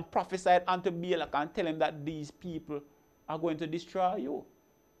prophesied unto Balak and tell him that these people are going to destroy you.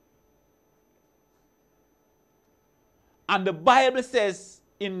 And the Bible says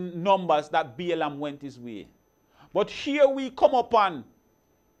in Numbers that Balaam went his way. But here we come upon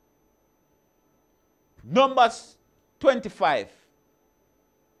Numbers 25,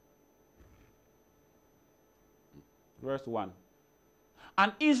 verse 1.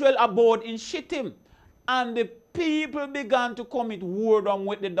 And Israel abode in Shittim, and the people began to commit whoredom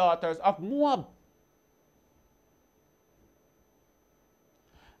with the daughters of Moab.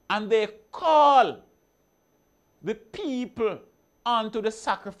 And they call the people unto the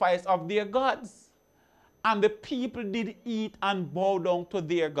sacrifice of their gods. And the people did eat and bow down to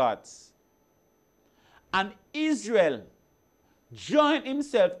their gods. And Israel joined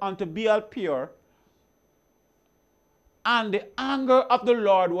himself unto Baal Peor, and the anger of the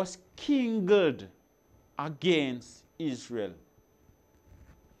Lord was kindled against Israel.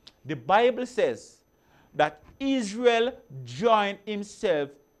 The Bible says that Israel joined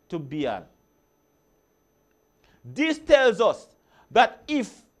himself to Baal. This tells us that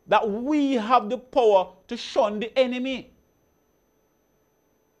we have the power to shun the enemy.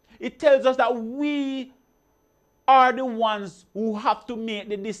 It tells us that we are the ones who have to make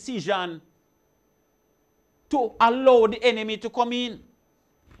the decision to allow the enemy to come in.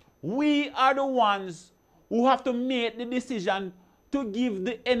 We are the ones who have to make the decision to give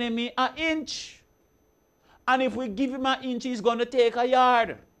the enemy an inch. And if we give him an inch, he's going to take a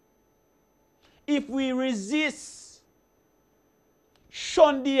yard. If we resist,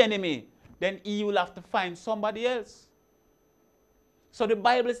 shun the enemy, then he will have to find somebody else. So the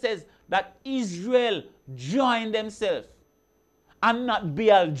Bible says that Israel joined themselves and not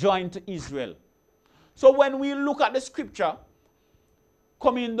Baal joined to Israel. So when we look at the scripture,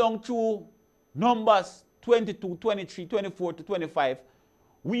 coming down to Numbers 22, 23, 24 to 25,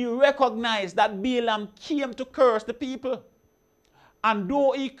 we recognize that Balaam came to curse the people. And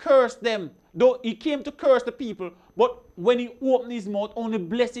though he cursed them, though he came to curse the people, but when he opened his mouth, only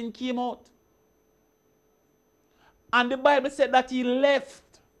blessing came out. And the Bible said that he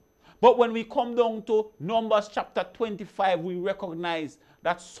left. But when we come down to Numbers chapter 25, we recognize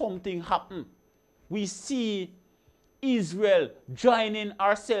that something happened. We see Israel joining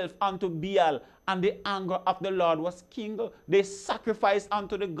ourselves unto Baal, and the anger of the Lord was kindled. They sacrificed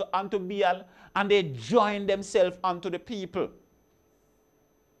unto Baal, and they joined themselves unto the people.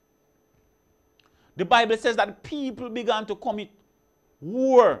 The Bible says that people began to commit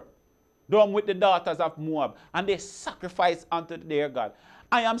war down with the daughters of Moab, and they sacrificed unto their God.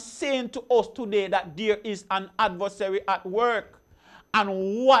 I am saying to us today that there is an adversary at work,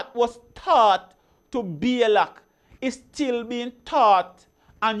 and what was taught to Balak is still being taught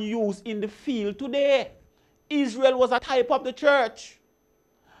and used in the field today. Israel was a type of the church,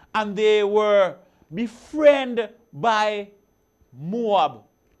 and they were befriended by Moab,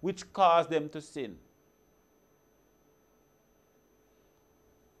 which caused them to sin.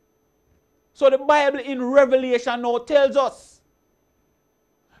 So the Bible in Revelation now tells us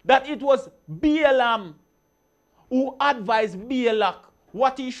that it was Balaam who advised Balak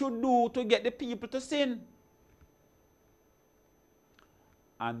what he should do to get the people to sin.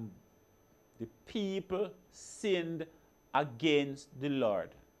 And the people sinned against the Lord.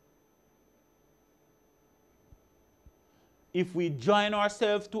 If we join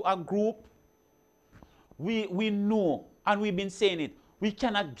ourselves to a group, we know, and we've been saying it, we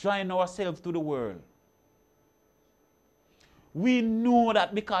cannot join ourselves to the world. We know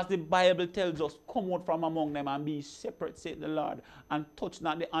that because the Bible tells us, come out from among them and be separate, said the Lord, and touch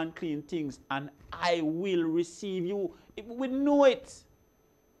not the unclean things, and I will receive you. We know it.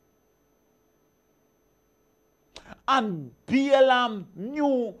 And Balaam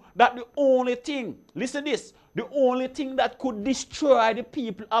knew that the only thing, listen to this, the only thing that could destroy the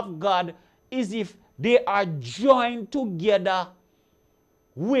people of God is if they are joined together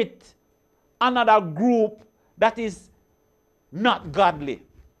with another group that is not godly.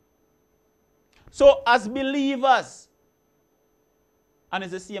 So as believers, and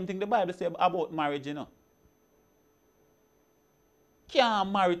it's the same thing the Bible says about marriage, you know. Can't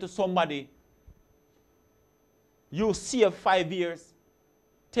marry to somebody you save 5 years,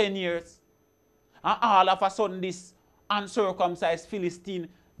 10 years, and all of a sudden this uncircumcised Philistine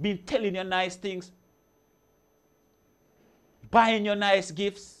been telling you nice things, buying you nice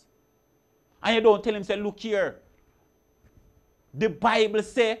gifts, and you don't tell him, say, look here, the Bible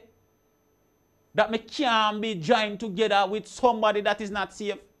says that me can't be joined together with somebody that is not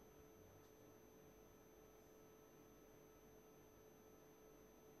saved.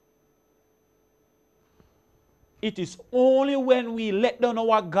 It is only when we let down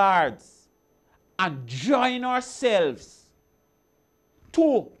our guards and join ourselves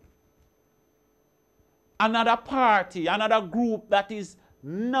to another party, another group that is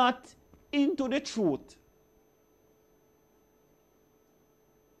not into the truth,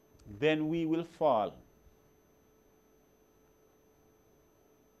 then we will fall.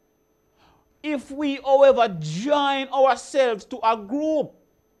 If we, however, join ourselves to a group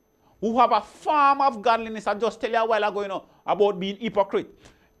who have a form of godliness, I just tell you a while ago, you know, about being hypocrite.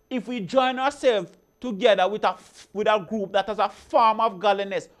 If we join ourselves together with a group that has a form of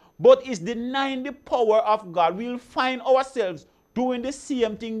godliness, but is denying the power of God, we'll find ourselves doing the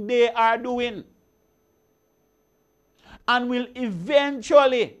same thing they are doing, and will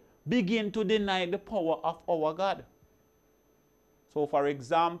eventually begin to deny the power of our God. So, for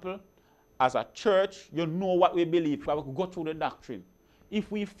example, as a church, you know what we believe. We go through the doctrine.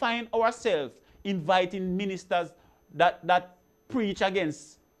 If we find ourselves inviting ministers that preach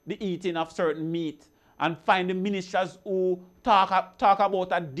against the eating of certain meat, and find the ministers who talk about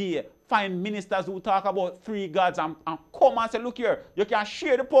a day, find ministers who talk about 3 gods, and come and say, look here, you can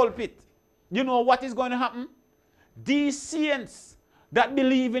share the pulpit. You know what is going to happen? These saints that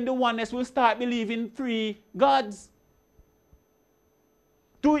believe in the oneness will start believing 3 gods.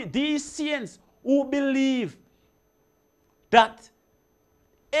 These saints who believe that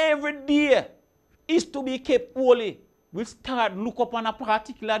every day is to be kept holy will start look up on a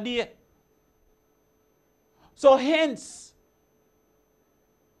particular day. So hence,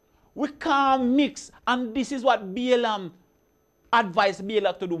 we can't mix, and this is what Balaam advised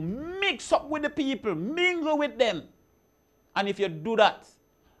Balak to do. Mix up with the people, mingle with them. And if you do that,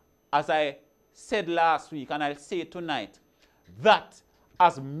 as I said last week, and I'll say tonight, that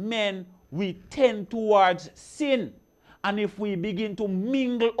as men, we tend towards sin. And if we begin to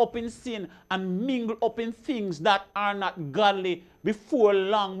mingle up in sin and mingle up in things that are not godly, before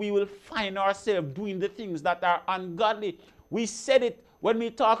long we will find ourselves doing the things that are ungodly. We said it when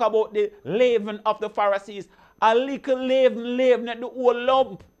we talk about the leaven of the Pharisees. A little leaven at the whole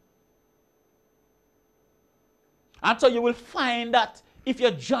lump. And so you will find that if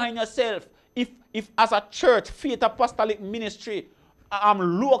you join yourself, if as a church, Faith Apostolic Ministry,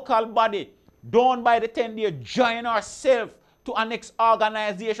 local body, done by the 10-day, join ourselves to a next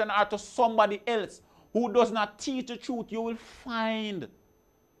organization or to somebody else who does not teach the truth, you will find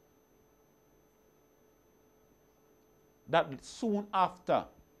that soon after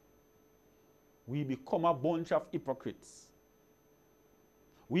we become a bunch of hypocrites.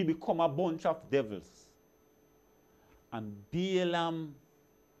 We become a bunch of devils. And Balaam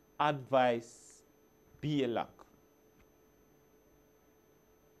advised Balak.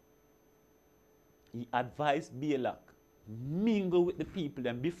 He advised Balak, mingle with the people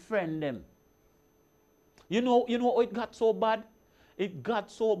and befriend them. You know how it got so bad? It got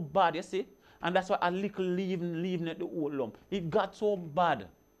so bad, you see? And that's why a little leaven at the whole lump. It got so bad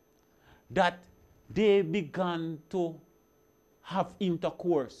that they began to have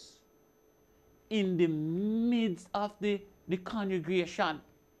intercourse in the midst of the congregation.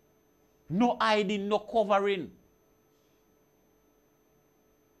 No hiding, no covering.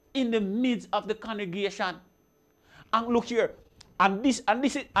 In the midst of the congregation. And look here, and this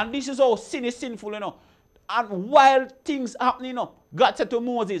is how sin is sinful, you know. And while things happening, you know, God said to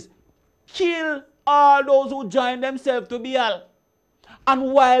Moses, kill all those who join themselves to Baal.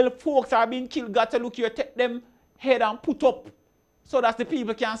 And while folks are being killed, God said, look here, take them head and put up so that the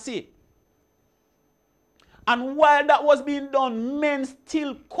people can see. And while that was being done, men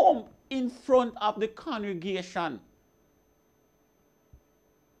still come in front of the congregation,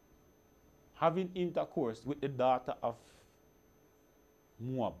 having intercourse with the daughter of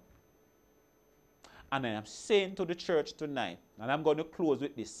Moab. And I am saying to the church tonight, and I'm going to close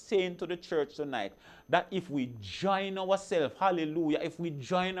with this, saying to the church tonight, that if we join ourselves, hallelujah, if we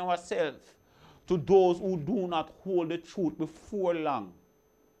join ourselves to those who do not hold the truth before long,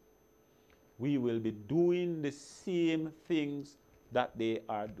 we will be doing the same things that they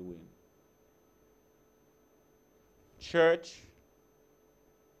are doing. Church,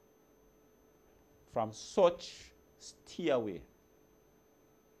 from such, stay away.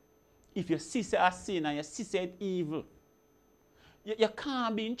 If your sister has sin and your sister is evil, you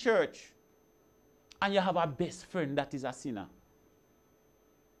can't be in church and you have a best friend that is a sinner.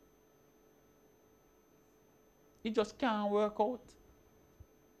 It just can't work out.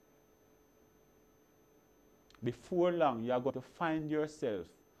 Before long, you are going to find yourself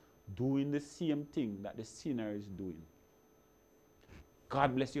doing the same thing that the sinner is doing.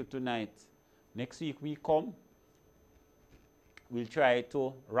 God bless you tonight. Next week we come. We'll try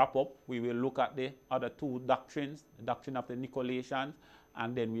to wrap up. We will look at the other 2 doctrines, the doctrine of the Nicolaitans,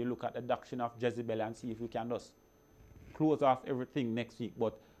 and then we'll look at the doctrine of Jezebel and see if we can just close off everything next week.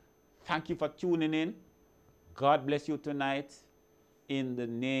 But thank you for tuning in. God bless you tonight in the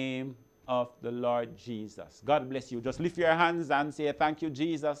name of the Lord Jesus. God bless you. Just lift your hands and say, thank you,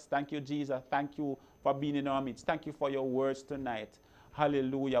 Jesus. Thank you, Jesus. Thank you for being in our midst. Thank you for your words tonight.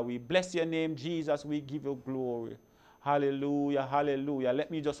 Hallelujah. We bless your name, Jesus. We give you glory. Hallelujah, hallelujah. Let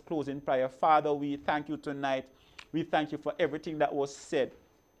me just close in prayer. Father, we thank you tonight. We thank you for everything that was said.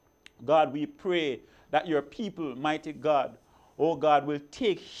 God, we pray that your people, mighty God, oh God, will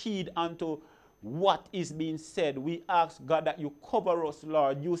take heed unto what is being said. We ask, God, that you cover us,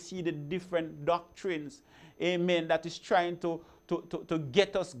 Lord. You see the different doctrines, amen, that is trying to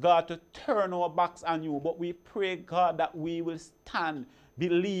get us, God, to turn our backs on you. But we pray, God, that we will stand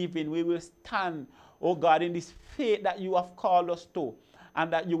believing. We will stand, oh God, in this faith that you have called us to.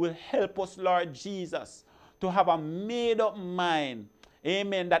 And that you will help us, Lord Jesus, to have a made-up mind,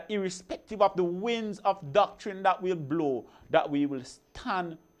 amen, that irrespective of the winds of doctrine that will blow, that we will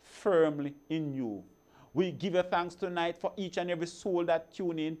stand firmly in you. We give you thanks tonight for each and every soul that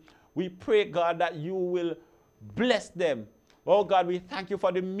tune in. We pray, God, that you will bless them. Oh, God, we thank you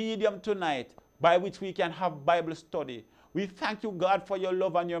for the medium tonight by which we can have Bible study. We thank you, God, for your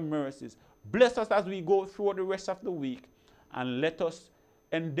love and your mercies. Bless us as we go through the rest of the week, and let us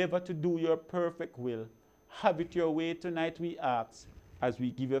endeavor to do your perfect will. Have it your way tonight, we ask, as we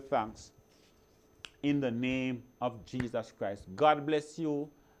give you thanks. In the name of Jesus Christ. God bless you.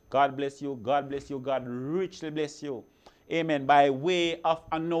 God bless you. God bless you. God richly bless you. Amen. By way of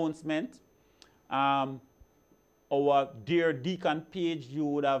announcement, our dear deacon page, you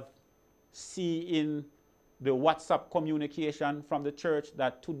would have seen in the WhatsApp communication from the church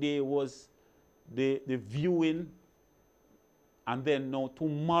that today was the viewing. And then now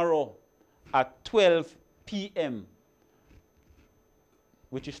tomorrow at 12 p.m.,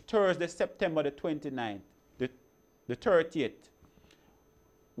 which is Thursday, September the 29th, the 30th,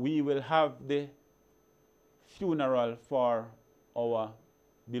 we will have the funeral for our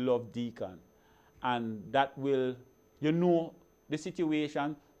beloved deacon. And that will, you know the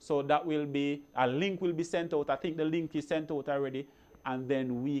situation, so that will be, a link will be sent out. I think the link is sent out already. And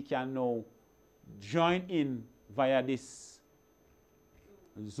then we can now join in via this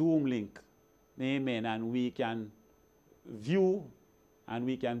Zoom link. Amen. And we can view and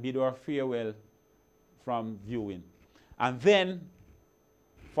we can bid our farewell from viewing. And then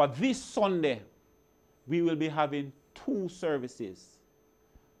for this Sunday, we will be having 2 services.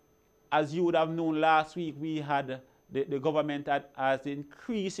 As you would have known last week, we had the government has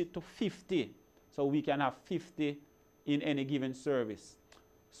increased it to 50. So we can have 50 in any given service.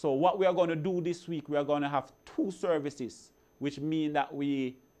 So what we are going to do this week, we are going to have 2 services, which means that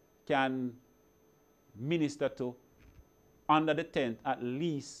we can minister to, under the tent, at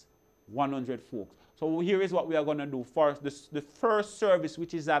least 100 folks. So here is what we are going to do. First, the first service,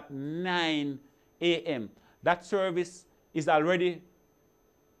 which is at 9 a.m. That service is already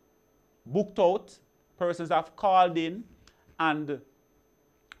booked out. Persons have called in, and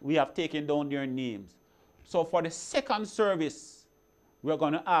we have taken down their names. So for the second service, we're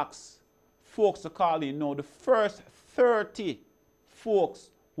going to ask folks to call in. Now, the first 30 folks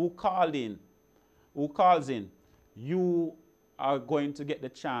who calls in, you are going to get the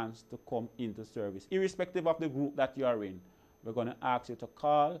chance to come into service. Irrespective of the group that you are in, we're going to ask you to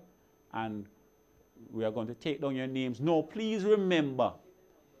call, and we are going to take down your names. No, please remember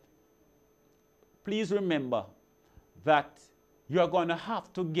that you are going to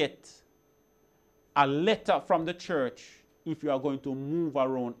have to get a letter from the church if you are going to move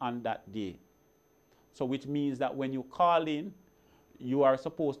around on that day. So which means that when you call in, you are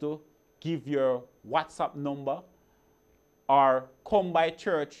supposed to give your WhatsApp number, or come by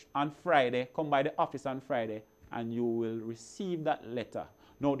church on Friday, come by the office on Friday, and you will receive that letter.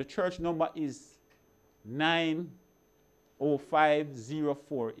 Now, the church number is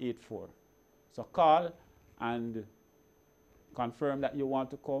 9050484. So call and confirm that you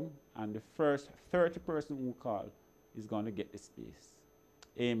want to come, and the first 30 person who call is going to get the space.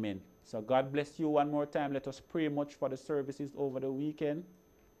 Amen. So God bless you one more time. Let us pray much for the services over the weekend.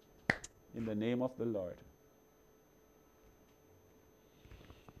 In the name of the Lord.